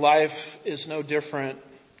when their life is no different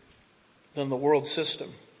than the world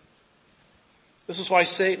system? This is why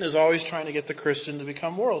Satan is always trying to get the Christian to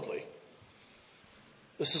become worldly.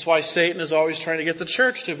 This is why Satan is always trying to get the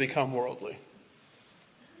church to become worldly.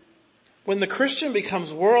 When the Christian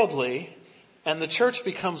becomes worldly and the church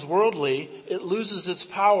becomes worldly, it loses its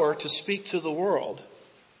power to speak to the world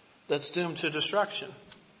that's doomed to destruction.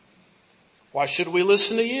 Why should we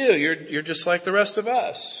listen to you? You're just like the rest of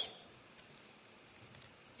us.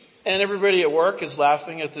 And everybody at work is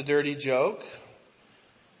laughing at the dirty joke,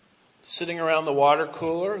 sitting around the water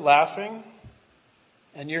cooler laughing,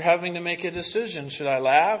 and you're having to make a decision. Should I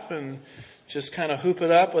laugh and just kind of hoop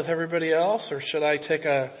it up with everybody else, or should I take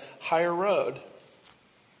a higher road?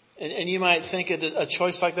 And you might think a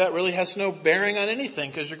choice like that really has no bearing on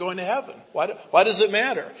anything because you're going to heaven. Why does it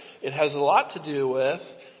matter? It has a lot to do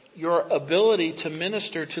with your ability to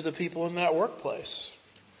minister to the people in that workplace.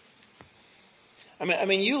 I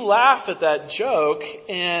mean, you laugh at that joke,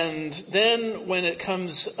 and then when it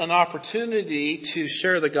comes an opportunity to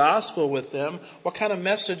share the gospel with them, what kind of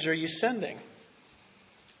message are you sending?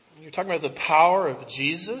 You're talking about the power of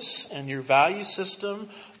Jesus, and your value system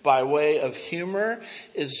by way of humor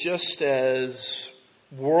is just as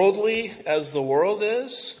worldly as the world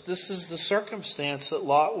is. This is the circumstance that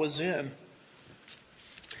Lot was in.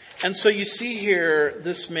 And so you see here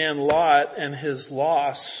this man Lot and his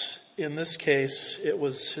loss. In this case, it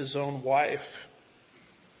was his own wife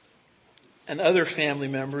and other family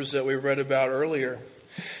members that we read about earlier.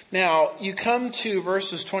 Now, you come to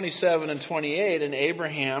verses 27 and 28, and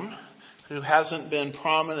Abraham, who hasn't been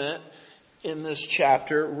prominent in this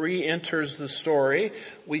chapter, re-enters the story.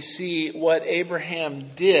 We see what Abraham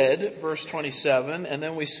did, verse 27, and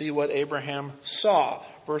then we see what Abraham saw,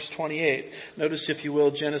 verse 28. Notice, if you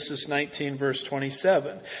will, Genesis 19, verse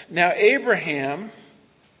 27. Now, Abraham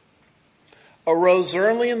arose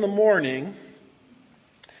early in the morning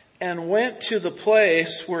and went to the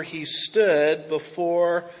place where he stood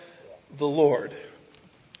before the Lord.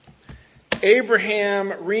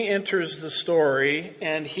 Abraham re-enters the story,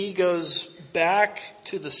 and he goes back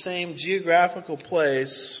to the same geographical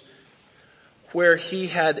place where he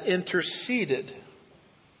had interceded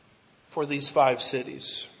for these 5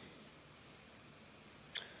 cities.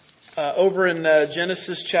 Over in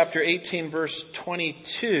Genesis chapter 18, verse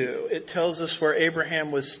 22, it tells us where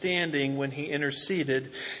Abraham was standing when he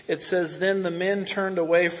interceded. It says, "Then the men turned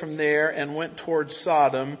away from there and went towards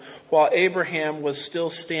Sodom, while Abraham was still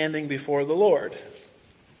standing before the Lord."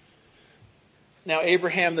 Now,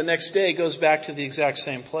 Abraham the next day goes back to the exact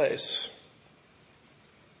same place.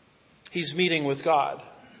 He's meeting with God.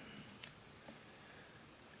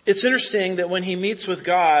 It's interesting that when he meets with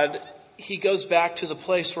God, he goes back to the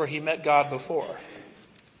place where he met God before.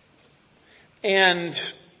 And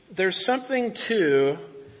there's something to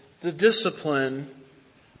the discipline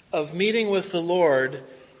of meeting with the Lord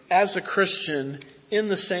as a Christian in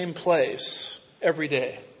the same place every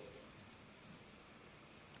day.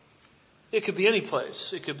 It could be any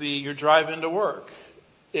place. It could be your drive into work.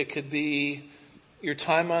 It could be your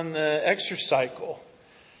time on the exercise cycle.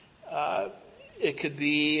 It could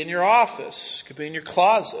be in your office. It could be in your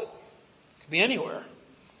closet. Be anywhere.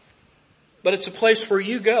 But it's a place where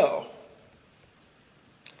you go.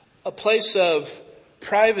 A place of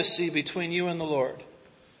privacy between you and the Lord.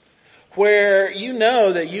 Where you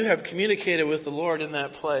know that you have communicated with the Lord in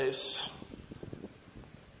that place.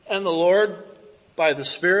 And the Lord, by the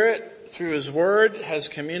Spirit, through His Word, has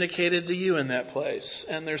communicated to you in that place.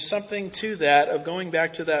 And there's something to that of going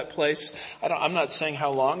back to that place. I'm not saying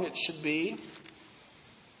how long it should be.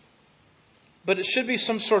 But it should be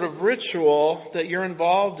some sort of ritual that you're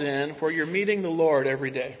involved in where you're meeting the Lord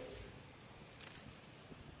every day.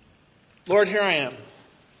 Lord, here I am.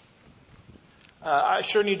 I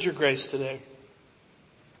sure need your grace today.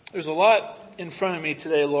 There's a lot in front of me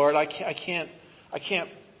today, Lord. I can't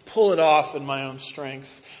pull it off in my own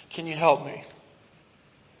strength. Can you help me?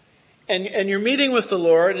 And you're meeting with the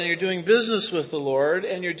Lord and you're doing business with the Lord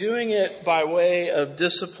and you're doing it by way of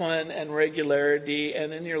discipline and regularity,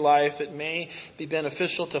 and in your life it may be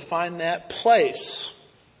beneficial to find that place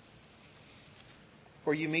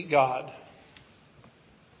where you meet God.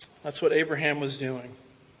 That's what Abraham was doing.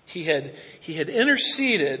 He had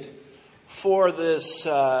interceded for this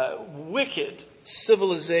wicked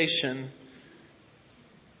civilization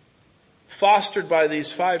fostered by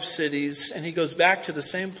these 5 cities, and he goes back to the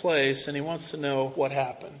same place and he wants to know what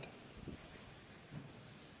happened.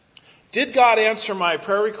 Did God answer my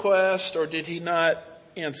prayer request, or did He not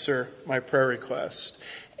answer my prayer request?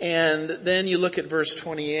 And then you look at verse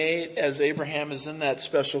 28 as Abraham is in that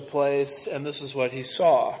special place, and this is what he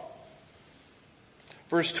saw.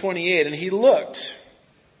 Verse 28, and he looked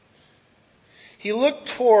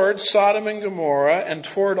toward Sodom and Gomorrah and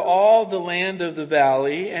toward all the land of the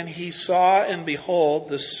valley, and he saw, and behold,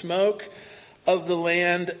 the smoke of the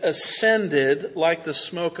land ascended like the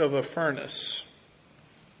smoke of a furnace.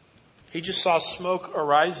 He just saw smoke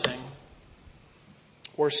arising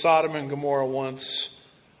where Sodom and Gomorrah once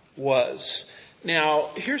was. Now,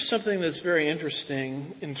 here's something that's very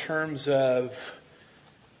interesting in terms of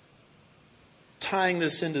tying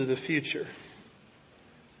this into the future.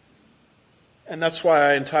 And that's why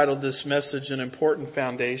I entitled this message An Important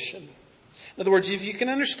Foundation. In other words, if you can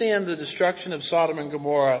understand the destruction of Sodom and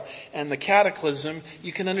Gomorrah and the cataclysm,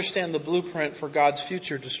 you can understand the blueprint for God's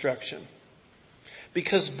future destruction.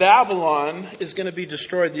 Because Babylon is going to be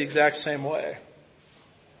destroyed the exact same way.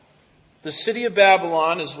 The city of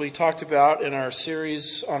Babylon, as we talked about in our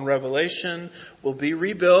series on Revelation, will be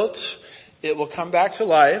rebuilt. It will come back to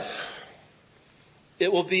life.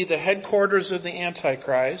 It will be the headquarters of the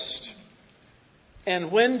Antichrist.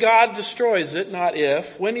 And when God destroys it, not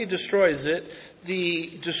if, when He destroys it, the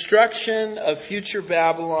destruction of future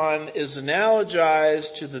Babylon is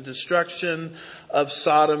analogized to the destruction of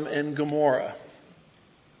Sodom and Gomorrah.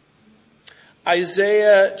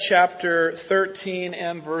 Isaiah chapter 13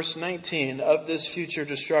 and verse 19 of this future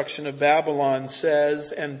destruction of Babylon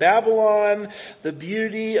says, and Babylon, the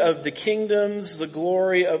beauty of the kingdoms, the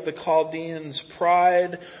glory of the Chaldeans'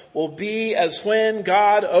 pride, will be as when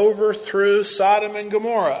God overthrew Sodom and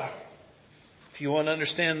Gomorrah. If you want to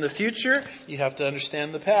understand the future, you have to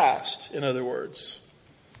understand the past, in other words.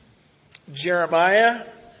 Jeremiah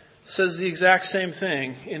says the exact same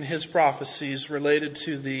thing in his prophecies related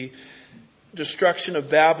to the destruction of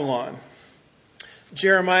Babylon.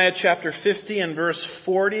 Jeremiah chapter 50 and verse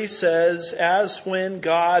 40 says, as when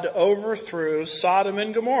God overthrew Sodom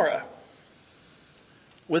and Gomorrah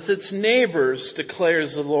with its neighbors,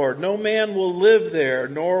 declares the Lord. No man will live there,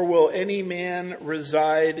 nor will any man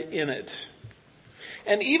reside in it.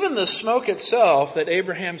 And even the smoke itself that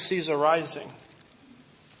Abraham sees arising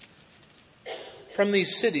from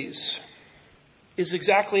these cities is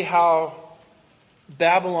exactly how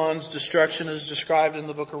Babylon's destruction is described in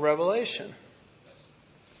the book of Revelation.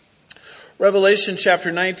 Revelation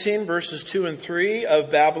chapter 19 verses 2 and 3 of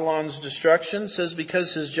Babylon's destruction says,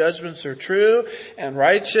 because his judgments are true and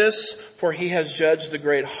righteous, for he has judged the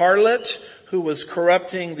great harlot who was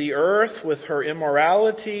corrupting the earth with her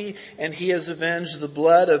immorality, and he has avenged the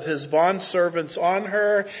blood of his bondservants on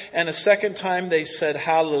her. And a second time they said,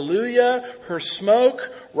 hallelujah, her smoke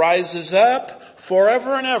rises up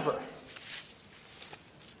forever and ever.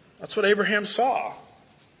 That's what Abraham saw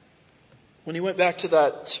when he went back to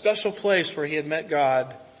that special place where he had met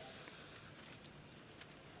God,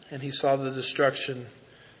 and he saw the destruction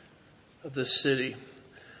of this city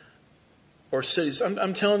or cities.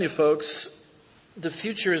 I'm telling you folks, the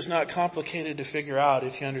future is not complicated to figure out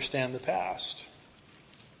if you understand the past.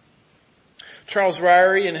 Charles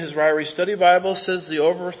Ryrie in his Ryrie Study Bible says the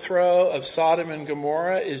overthrow of Sodom and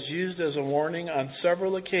Gomorrah is used as a warning on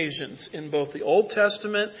several occasions in both the Old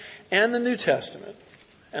Testament and the New Testament.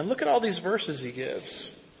 And look at all these verses he gives.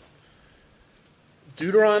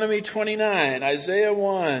 Deuteronomy 29, Isaiah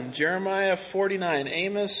 1, Jeremiah 49,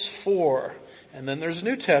 Amos 4. And then there's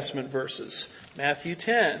New Testament verses. Matthew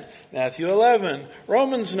 10, Matthew 11,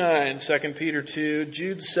 Romans 9, 2 Peter 2,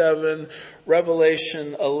 Jude 7,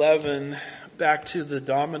 Revelation 11. Back to the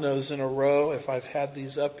dominoes in a row, if I've had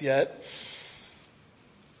these up yet.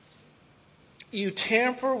 You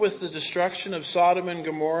tamper with the destruction of Sodom and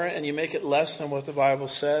Gomorrah and you make it less than what the Bible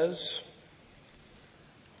says.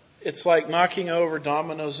 It's like knocking over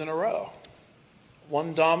dominoes in a row.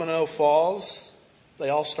 One domino falls, they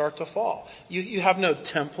all start to fall. You have no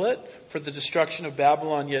template for the destruction of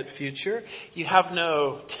Babylon yet future. You have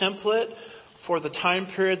no template for the time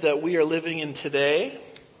period that we are living in today,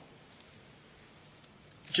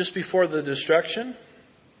 just before the destruction.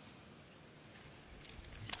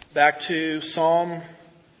 Back to Psalm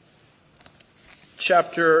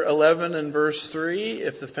chapter 11 and verse 3,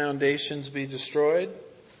 if the foundations be destroyed,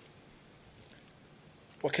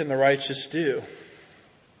 what can the righteous do?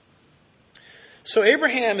 So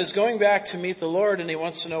Abraham is going back to meet the Lord and he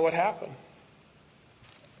wants to know what happened.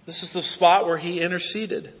 This is the spot where he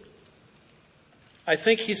interceded. I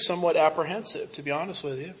think he's somewhat apprehensive, to be honest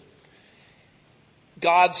with you.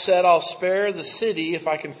 God said, I'll spare the city if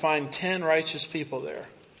I can find 10 righteous people there.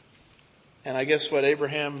 And I guess what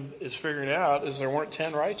Abraham is figuring out is there weren't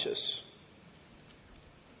 10 righteous.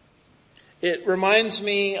 It reminds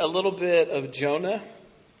me a little bit of Jonah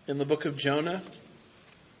in the book of Jonah.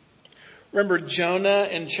 Remember Jonah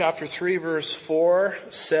in chapter 3 verse 4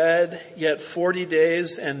 said, yet 40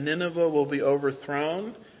 days and Nineveh will be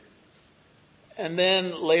overthrown. And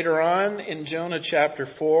then later on in Jonah chapter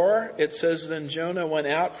 4, it says, then Jonah went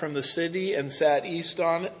out from the city and sat east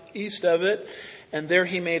of it. And there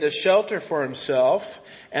he made a shelter for himself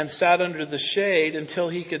and sat under the shade until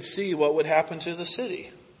he could see what would happen to the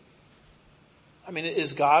city. I mean,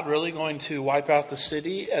 is God really going to wipe out the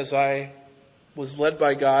city as I was led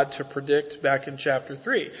by God to predict back in chapter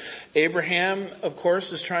 3? Abraham, of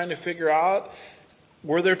course, is trying to figure out,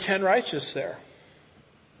 were there 10 righteous there?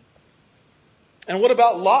 And what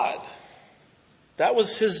about Lot? That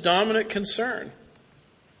was his dominant concern.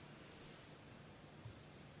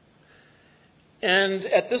 And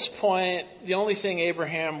at this point, the only thing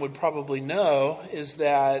Abraham would probably know is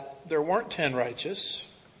that there weren't 10 righteous,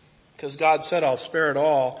 because God said, I'll spare it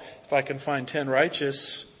all if I can find 10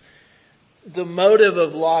 righteous. The motive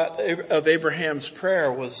of Abraham's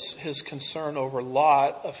prayer was his concern over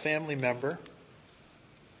Lot, a family member.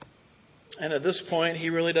 And at this point, he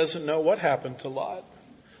really doesn't know what happened to Lot.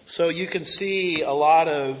 So you can see a lot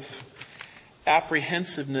of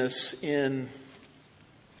apprehensiveness in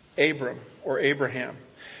Abraham.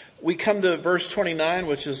 We come to verse 29,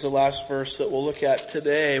 which is the last verse that we'll look at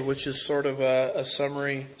today, which is sort of a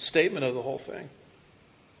summary statement of the whole thing.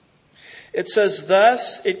 It says,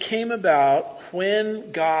 thus it came about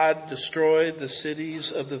when God destroyed the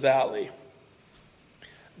cities of the valley,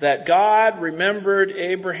 that God remembered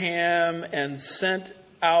Abraham and sent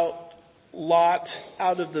out Lot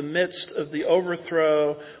out of the midst of the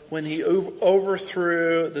overthrow when he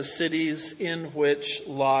overthrew the cities in which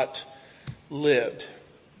Lot lived.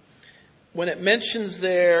 When it mentions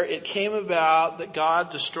there, it came about that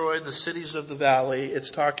God destroyed the cities of the valley, it's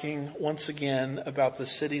talking once again about the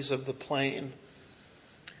cities of the plain.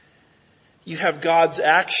 You have God's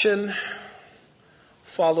action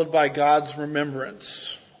followed by God's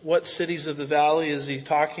remembrance. What cities of the valley is he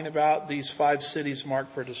talking about? These 5 cities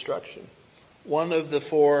marked for destruction. One of the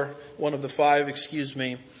 5,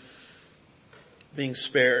 being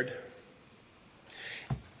spared.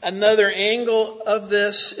 Another angle of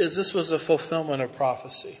this was a fulfillment of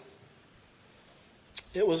prophecy.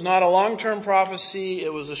 It was not a long-term prophecy,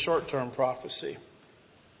 it was a short-term prophecy.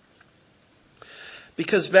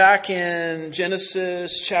 Because back in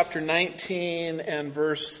Genesis chapter 19 and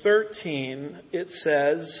verse 13, it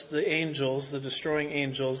says, the destroying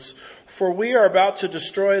angels, for we are about to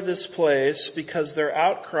destroy this place because their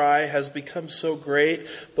outcry has become so great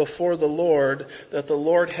before the Lord that the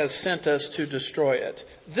Lord has sent us to destroy it.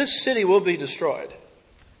 This city will be destroyed.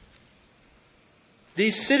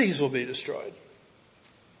 These cities will be destroyed.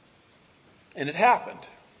 And it happened.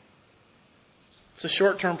 It's a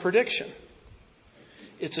short-term prediction.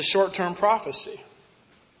 It's a short-term prophecy.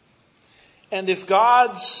 And if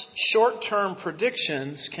God's short-term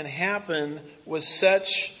predictions can happen with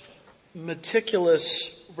such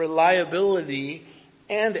meticulous reliability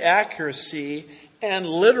and accuracy and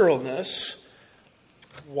literalness,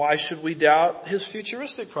 why should we doubt his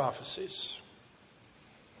futuristic prophecies?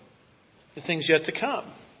 The things yet to come,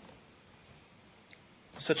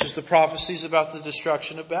 such as the prophecies about the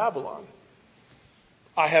destruction of Babylon,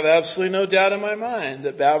 I have absolutely no doubt in my mind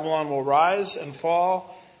that Babylon will rise and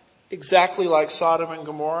fall exactly like Sodom and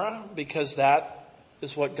Gomorrah, because that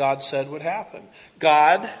is what God said would happen.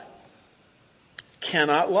 God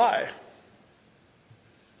cannot lie.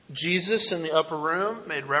 Jesus in the upper room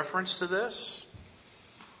made reference to this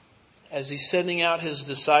as he's sending out his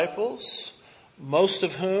disciples, most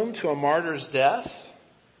of whom to a martyr's death.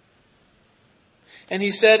 And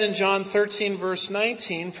he said in John 13 verse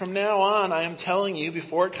 19, from now on I am telling you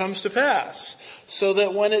before it comes to pass, so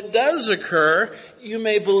that when it does occur, you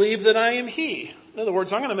may believe that I am he. In other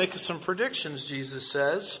words, I'm going to make some predictions, Jesus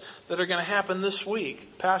says, that are going to happen this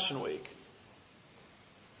week, Passion Week.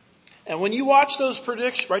 And when you watch those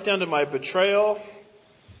predictions, right down to my betrayal,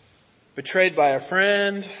 betrayed by a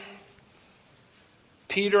friend,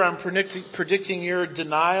 Peter, I'm predicting your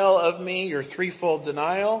denial of me, your threefold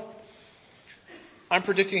denial. I'm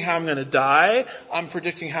predicting how I'm going to die. I'm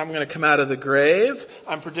predicting how I'm going to come out of the grave.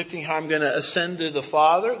 I'm predicting how I'm going to ascend to the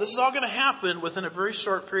Father. This is all going to happen within a very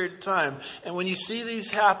short period of time. And when you see these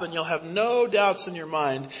happen, you'll have no doubts in your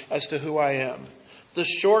mind as to who I am. The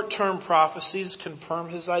short-term prophecies confirm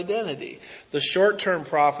his identity. The short-term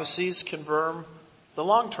prophecies confirm the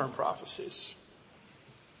long-term prophecies.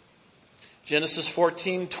 Genesis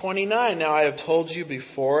 14:29. Now I have told you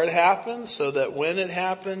before it happens, so that when it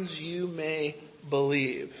happens, you may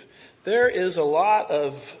believe. There is a lot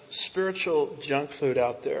of spiritual junk food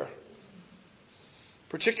out there,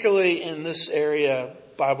 particularly in this area,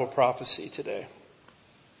 Bible prophecy today.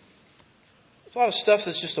 There's a lot of stuff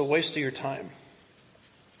that's just a waste of your time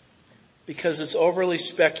because it's overly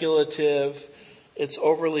speculative, it's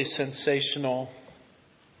overly sensational.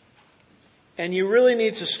 And you really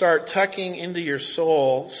need to start tucking into your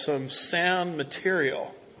soul some sound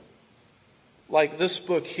material. Like this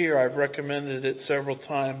book here, I've recommended it several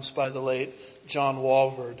times by the late John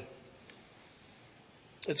Walvoord.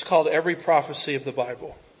 It's called Every Prophecy of the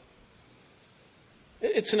Bible.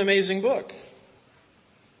 It's an amazing book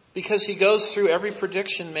because he goes through every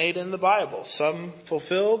prediction made in the Bible, some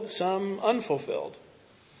fulfilled, some unfulfilled.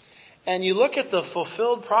 And you look at the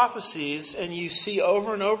fulfilled prophecies and you see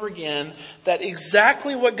over and over again that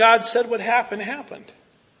exactly what God said would happen, happened.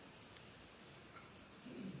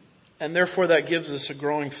 And therefore that gives us a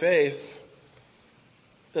growing faith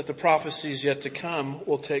that the prophecies yet to come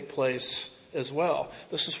will take place as well.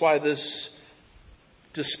 This is why this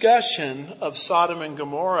discussion of Sodom and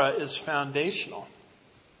Gomorrah is foundational.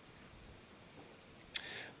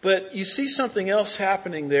 But you see something else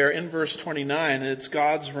happening there in verse 29, and it's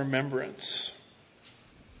God's remembrance.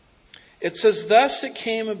 It says, thus it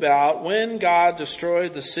came about when God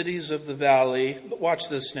destroyed the cities of the valley, watch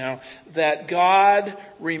this now, that God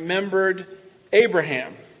remembered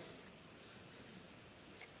Abraham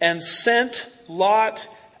and sent Lot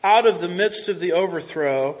out of the midst of the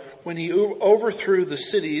overthrow when he overthrew the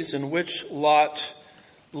cities in which Lot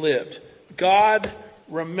lived. God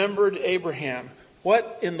remembered Abraham.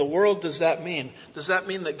 What in the world does that mean? Does that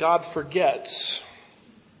mean that God forgets?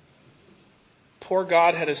 Poor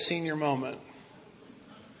God had a senior moment.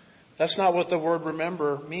 That's not what the word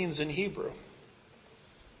remember means in Hebrew.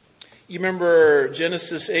 You remember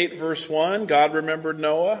Genesis 8 verse 1, God remembered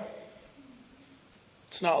Noah.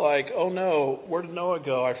 It's not like, oh no, where did Noah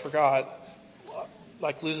go? I forgot.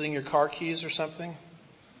 Like losing your car keys or something.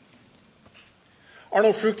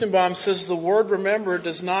 Arnold Fruchtenbaum says the word remember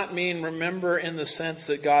does not mean remember in the sense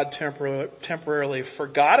that God temporarily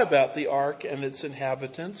forgot about the ark and its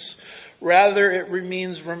inhabitants. Rather, it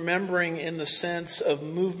means remembering in the sense of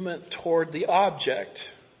movement toward the object.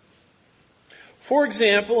 For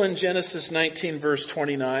example, in Genesis 19 verse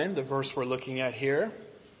 29, the verse we're looking at here,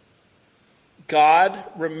 God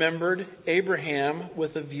remembered Abraham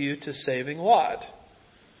with a view to saving Lot.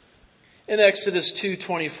 In Exodus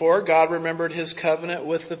 2:24, God remembered his covenant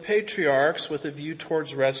with the patriarchs with a view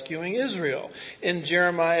towards rescuing Israel. In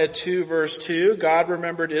Jeremiah 2 verse 2, God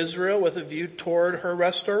remembered Israel with a view toward her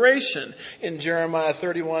restoration. In Jeremiah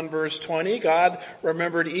 31 verse 20, God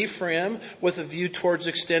remembered Ephraim with a view towards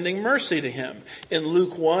extending mercy to him. In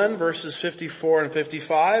Luke 1 verses 54 and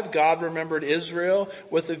 55, God remembered Israel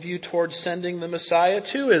with a view towards sending the Messiah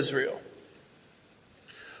to Israel.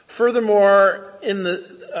 Furthermore,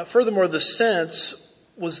 the sense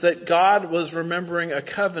was that God was remembering a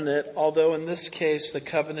covenant, although in this case the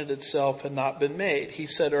covenant itself had not been made. He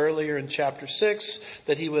said earlier in chapter 6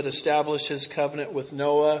 that he would establish his covenant with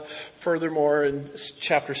Noah. Furthermore, in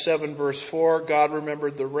chapter 7 verse 4, God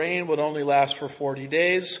remembered the rain would only last for 40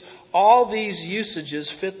 days. All these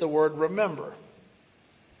usages fit the word remember.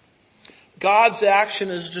 God's action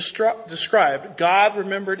is described. God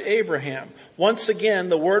remembered Abraham. Once again,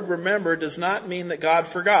 the word remember does not mean that God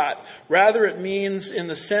forgot. Rather, it means in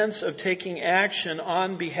the sense of taking action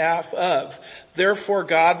on behalf of. Therefore,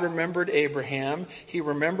 God remembered Abraham. He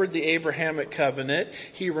remembered the Abrahamic covenant.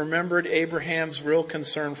 He remembered Abraham's real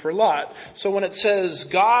concern for Lot. So when it says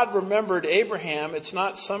God remembered Abraham, it's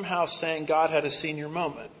not somehow saying God had a senior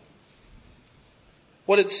moment.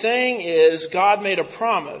 What it's saying is God made a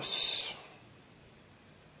promise.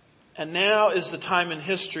 And now is the time in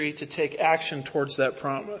history to take action towards that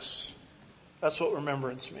promise. That's what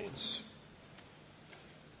remembrance means.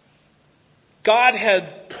 God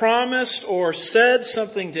had promised or said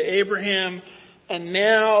something to Abraham, and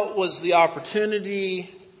now was the opportunity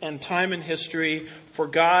and time in history for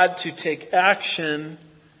God to take action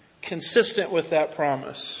consistent with that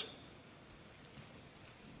promise.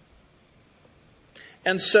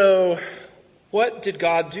 And so, what did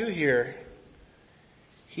God do here?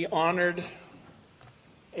 He honored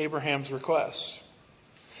Abraham's request.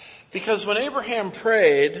 Because when Abraham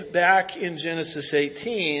prayed back in Genesis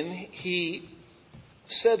 18, he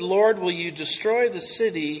said, Lord, will you destroy the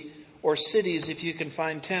city or cities if you can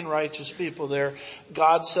find 10 righteous people there?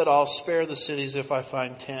 God said, I'll spare the cities if I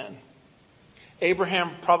find 10.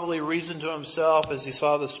 Abraham probably reasoned to himself as he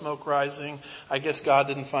saw the smoke rising, I guess God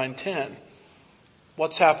didn't find 10.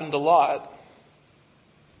 What's happened to Lot?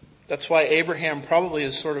 That's why Abraham probably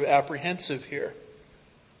is sort of apprehensive here.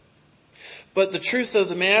 But the truth of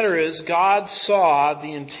the matter is God saw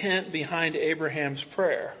the intent behind Abraham's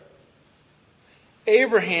prayer.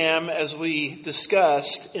 Abraham, as we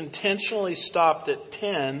discussed, intentionally stopped at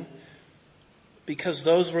 10 because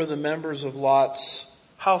those were the members of Lot's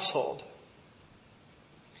household.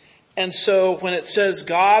 And so when it says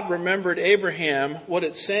God remembered Abraham, what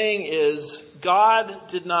it's saying is God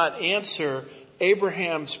did not answer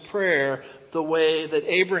Abraham's prayer the way that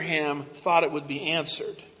Abraham thought it would be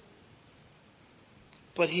answered.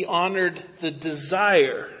 But he honored the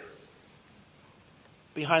desire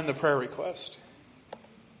behind the prayer request.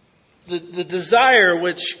 The desire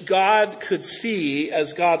which God could see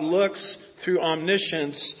as God looks through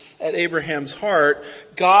omniscience at Abraham's heart,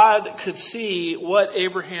 God could see what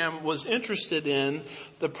Abraham was interested in,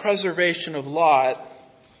 the preservation of Lot.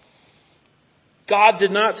 God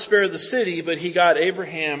did not spare the city, but he got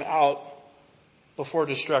Abraham out before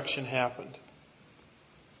destruction happened.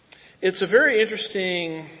 It's a very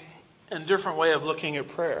interesting and different way of looking at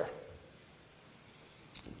prayer.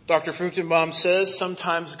 Dr. Fruchtenbaum says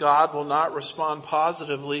sometimes God will not respond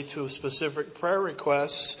positively to specific prayer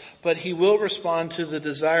requests, but he will respond to the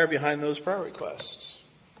desire behind those prayer requests.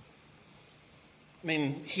 I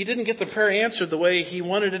mean, he didn't get the prayer answered the way he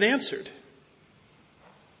wanted it answered.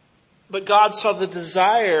 But God saw the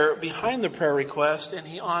desire behind the prayer request and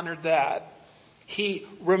he honored that. He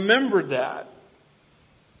remembered that.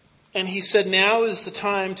 And he said, now is the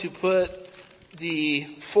time to put the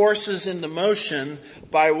forces into motion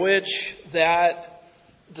by which that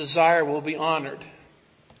desire will be honored.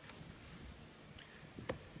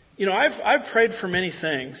 You know, I've prayed for many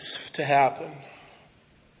things to happen.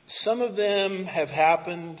 Some of them have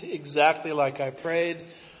happened exactly like I prayed.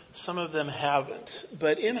 Some of them haven't.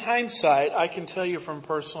 But in hindsight, I can tell you from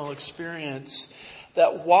personal experience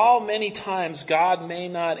that while many times God may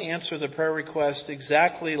not answer the prayer request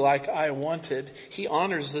exactly like I wanted, he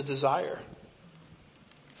honors the desire.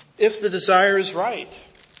 If the desire is right.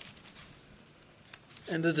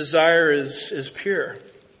 And the desire is pure.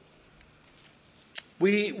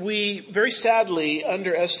 We very sadly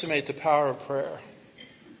underestimate the power of prayer.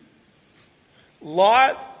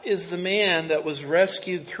 Lot is the man that was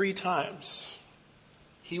rescued 3 times.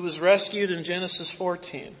 He was rescued in Genesis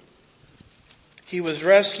 14. He was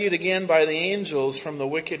rescued again by the angels from the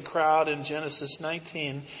wicked crowd in Genesis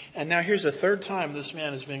 19. And now here's a 3rd time this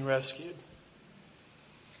man is being rescued.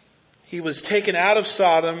 He was taken out of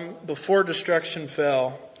Sodom before destruction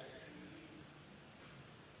fell.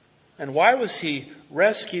 And why was he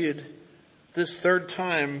rescued this 3rd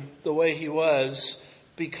time the way he was?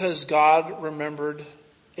 Because God remembered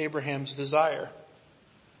Abraham's desire.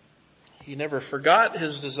 He never forgot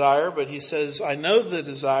his desire, but he says, I know the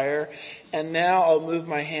desire, and now I'll move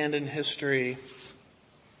my hand in history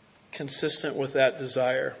consistent with that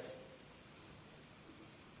desire.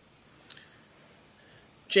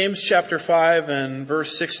 James chapter 5 and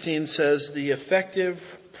verse 16 says, the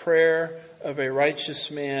effective prayer of a righteous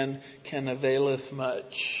man can availeth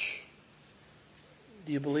much.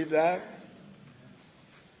 Do you believe that?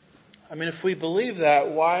 I mean, if we believe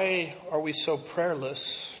that, why are we so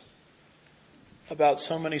prayerless about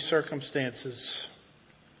so many circumstances?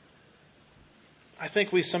 I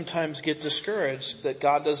think we sometimes get discouraged that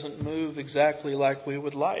God doesn't move exactly like we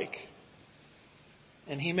would like.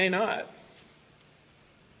 And He may not.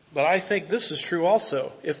 But I think this is true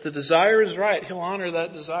also. If the desire is right, He'll honor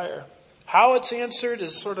that desire. How it's answered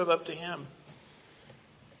is sort of up to Him.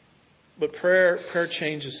 But prayer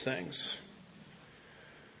changes things.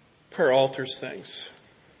 Prayer alters things.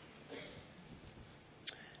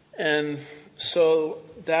 And so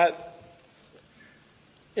that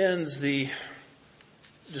ends the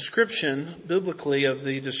description biblically of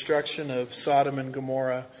the destruction of Sodom and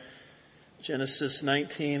Gomorrah. Genesis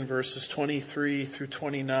 19 verses 23 through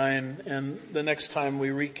 29. And the next time we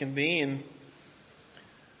reconvene,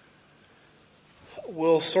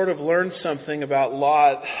 we'll sort of learn something about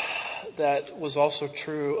Lot that was also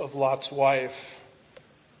true of Lot's wife.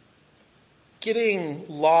 Getting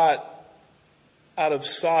Lot out of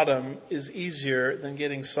Sodom is easier than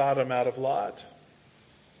getting Sodom out of Lot,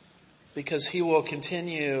 because he will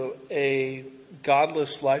continue a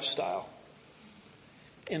godless lifestyle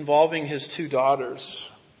involving his two daughters,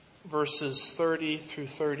 verses 30 through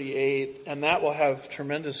 38, and that will have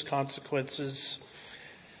tremendous consequences,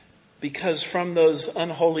 because from those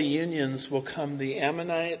unholy unions will come the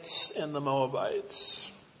Ammonites and the Moabites,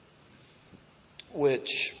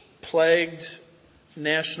 which plagued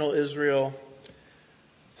national Israel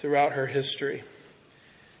throughout her history.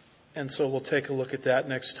 And so we'll take a look at that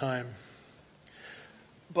next time.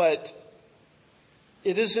 But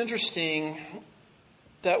it is interesting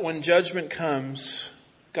that when judgment comes,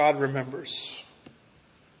 God remembers.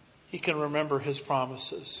 He can remember His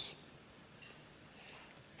promises.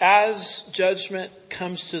 As judgment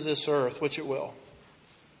comes to this earth, which it will,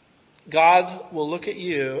 God will look at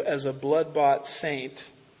you as a blood-bought saint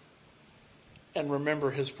and remember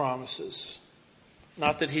His promises.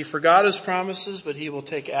 Not that He forgot His promises, but He will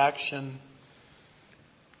take action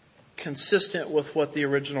consistent with what the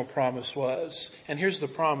original promise was. And here's the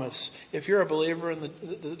promise. If you're a believer in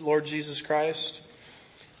the Lord Jesus Christ,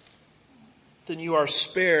 then you are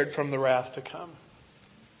spared from the wrath to come.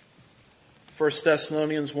 1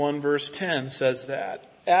 Thessalonians 1 verse 10 says that.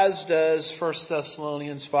 As does 1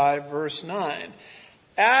 Thessalonians 5 verse 9.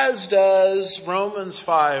 As does Romans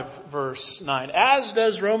 5 verse 9. As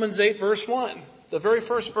does Romans 8 verse 1. The very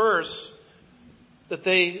first verse that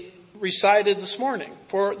they recited this morning.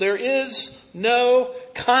 For there is no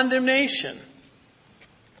condemnation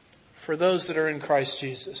for those that are in Christ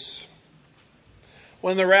Jesus.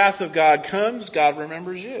 When the wrath of God comes, God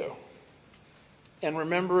remembers you. And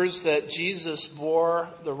remembers that Jesus bore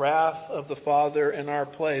the wrath of the Father in our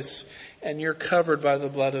place. And you're covered by the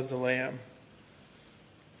blood of the Lamb.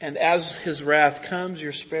 And as His wrath comes,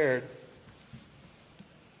 you're spared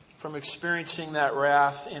from experiencing that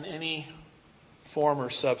wrath in any form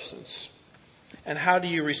or substance. And how do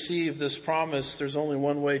you receive this promise? There's only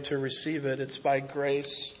one way to receive it. It's by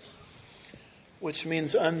grace, which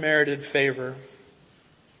means unmerited favor.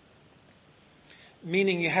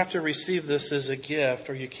 Meaning you have to receive this as a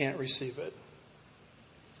gift or you can't receive it.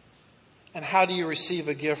 And how do you receive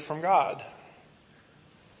a gift from God?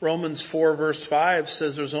 Romans 4 verse 5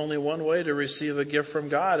 says there's only one way to receive a gift from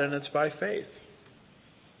God, and it's by faith.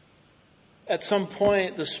 At some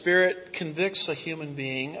point, the Spirit convicts a human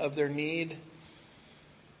being of their need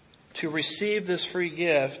to receive this free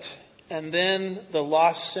gift, and then the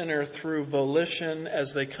lost sinner, through volition,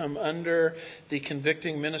 as they come under the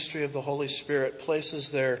convicting ministry of the Holy Spirit,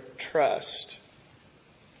 places their trust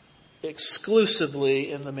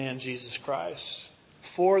exclusively in the man Jesus Christ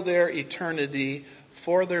for their eternity,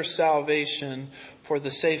 for their salvation, for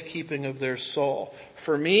the safekeeping of their soul.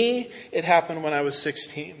 For me, it happened when I was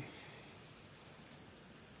 16.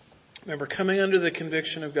 I remember coming under the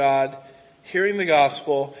conviction of God, hearing the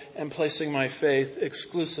gospel, and placing my faith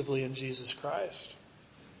exclusively in Jesus Christ.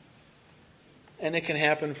 And it can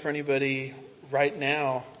happen for anybody right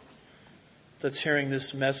now that's hearing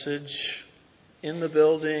this message in the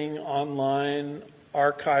building, online,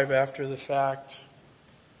 archive after the fact,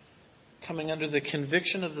 coming under the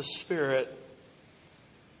conviction of the Spirit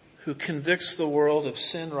who convicts the world of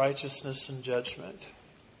sin, righteousness, and judgment.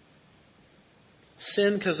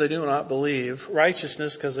 Sin because they do not believe,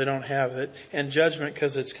 righteousness because they don't have it, and judgment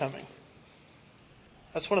because it's coming.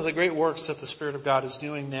 That's one of the great works that the Spirit of God is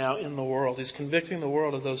doing now in the world. He's convicting the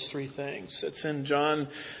world of those three things. It's in John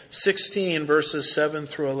 16 verses 7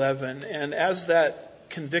 through 11. And as that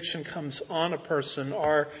conviction comes on a person,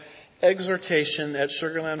 our exhortation at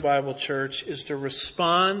Sugarland Bible Church is to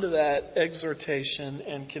respond to that exhortation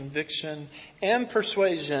and conviction and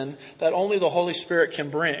persuasion that only the Holy Spirit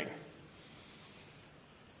can bring.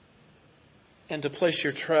 And to place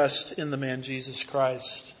your trust in the man Jesus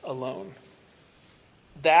Christ alone.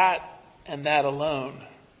 that and that alone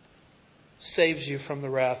saves you from the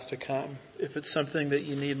wrath to come. If it's something that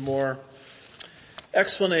you need more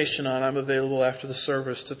explanation on, I'm available after the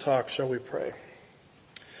service to talk. Shall we pray?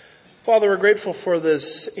 Father, we're grateful for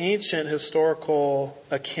this ancient historical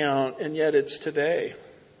account, and yet it's today.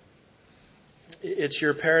 It's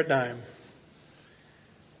your paradigm.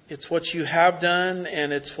 It's what you have done,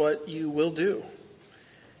 and it's what you will do.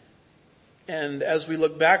 And as we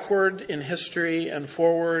look backward in history and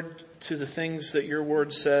forward to the things that your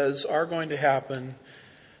word says are going to happen,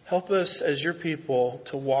 help us as your people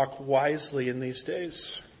to walk wisely in these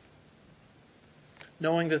days,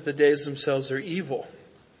 knowing that the days themselves are evil.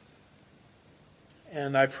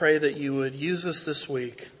 And I pray that you would use us this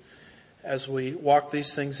week as we walk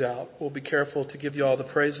these things out. We'll be careful to give you all the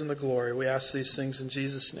praise and the glory. We ask these things in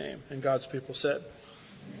Jesus' name. And God's people said,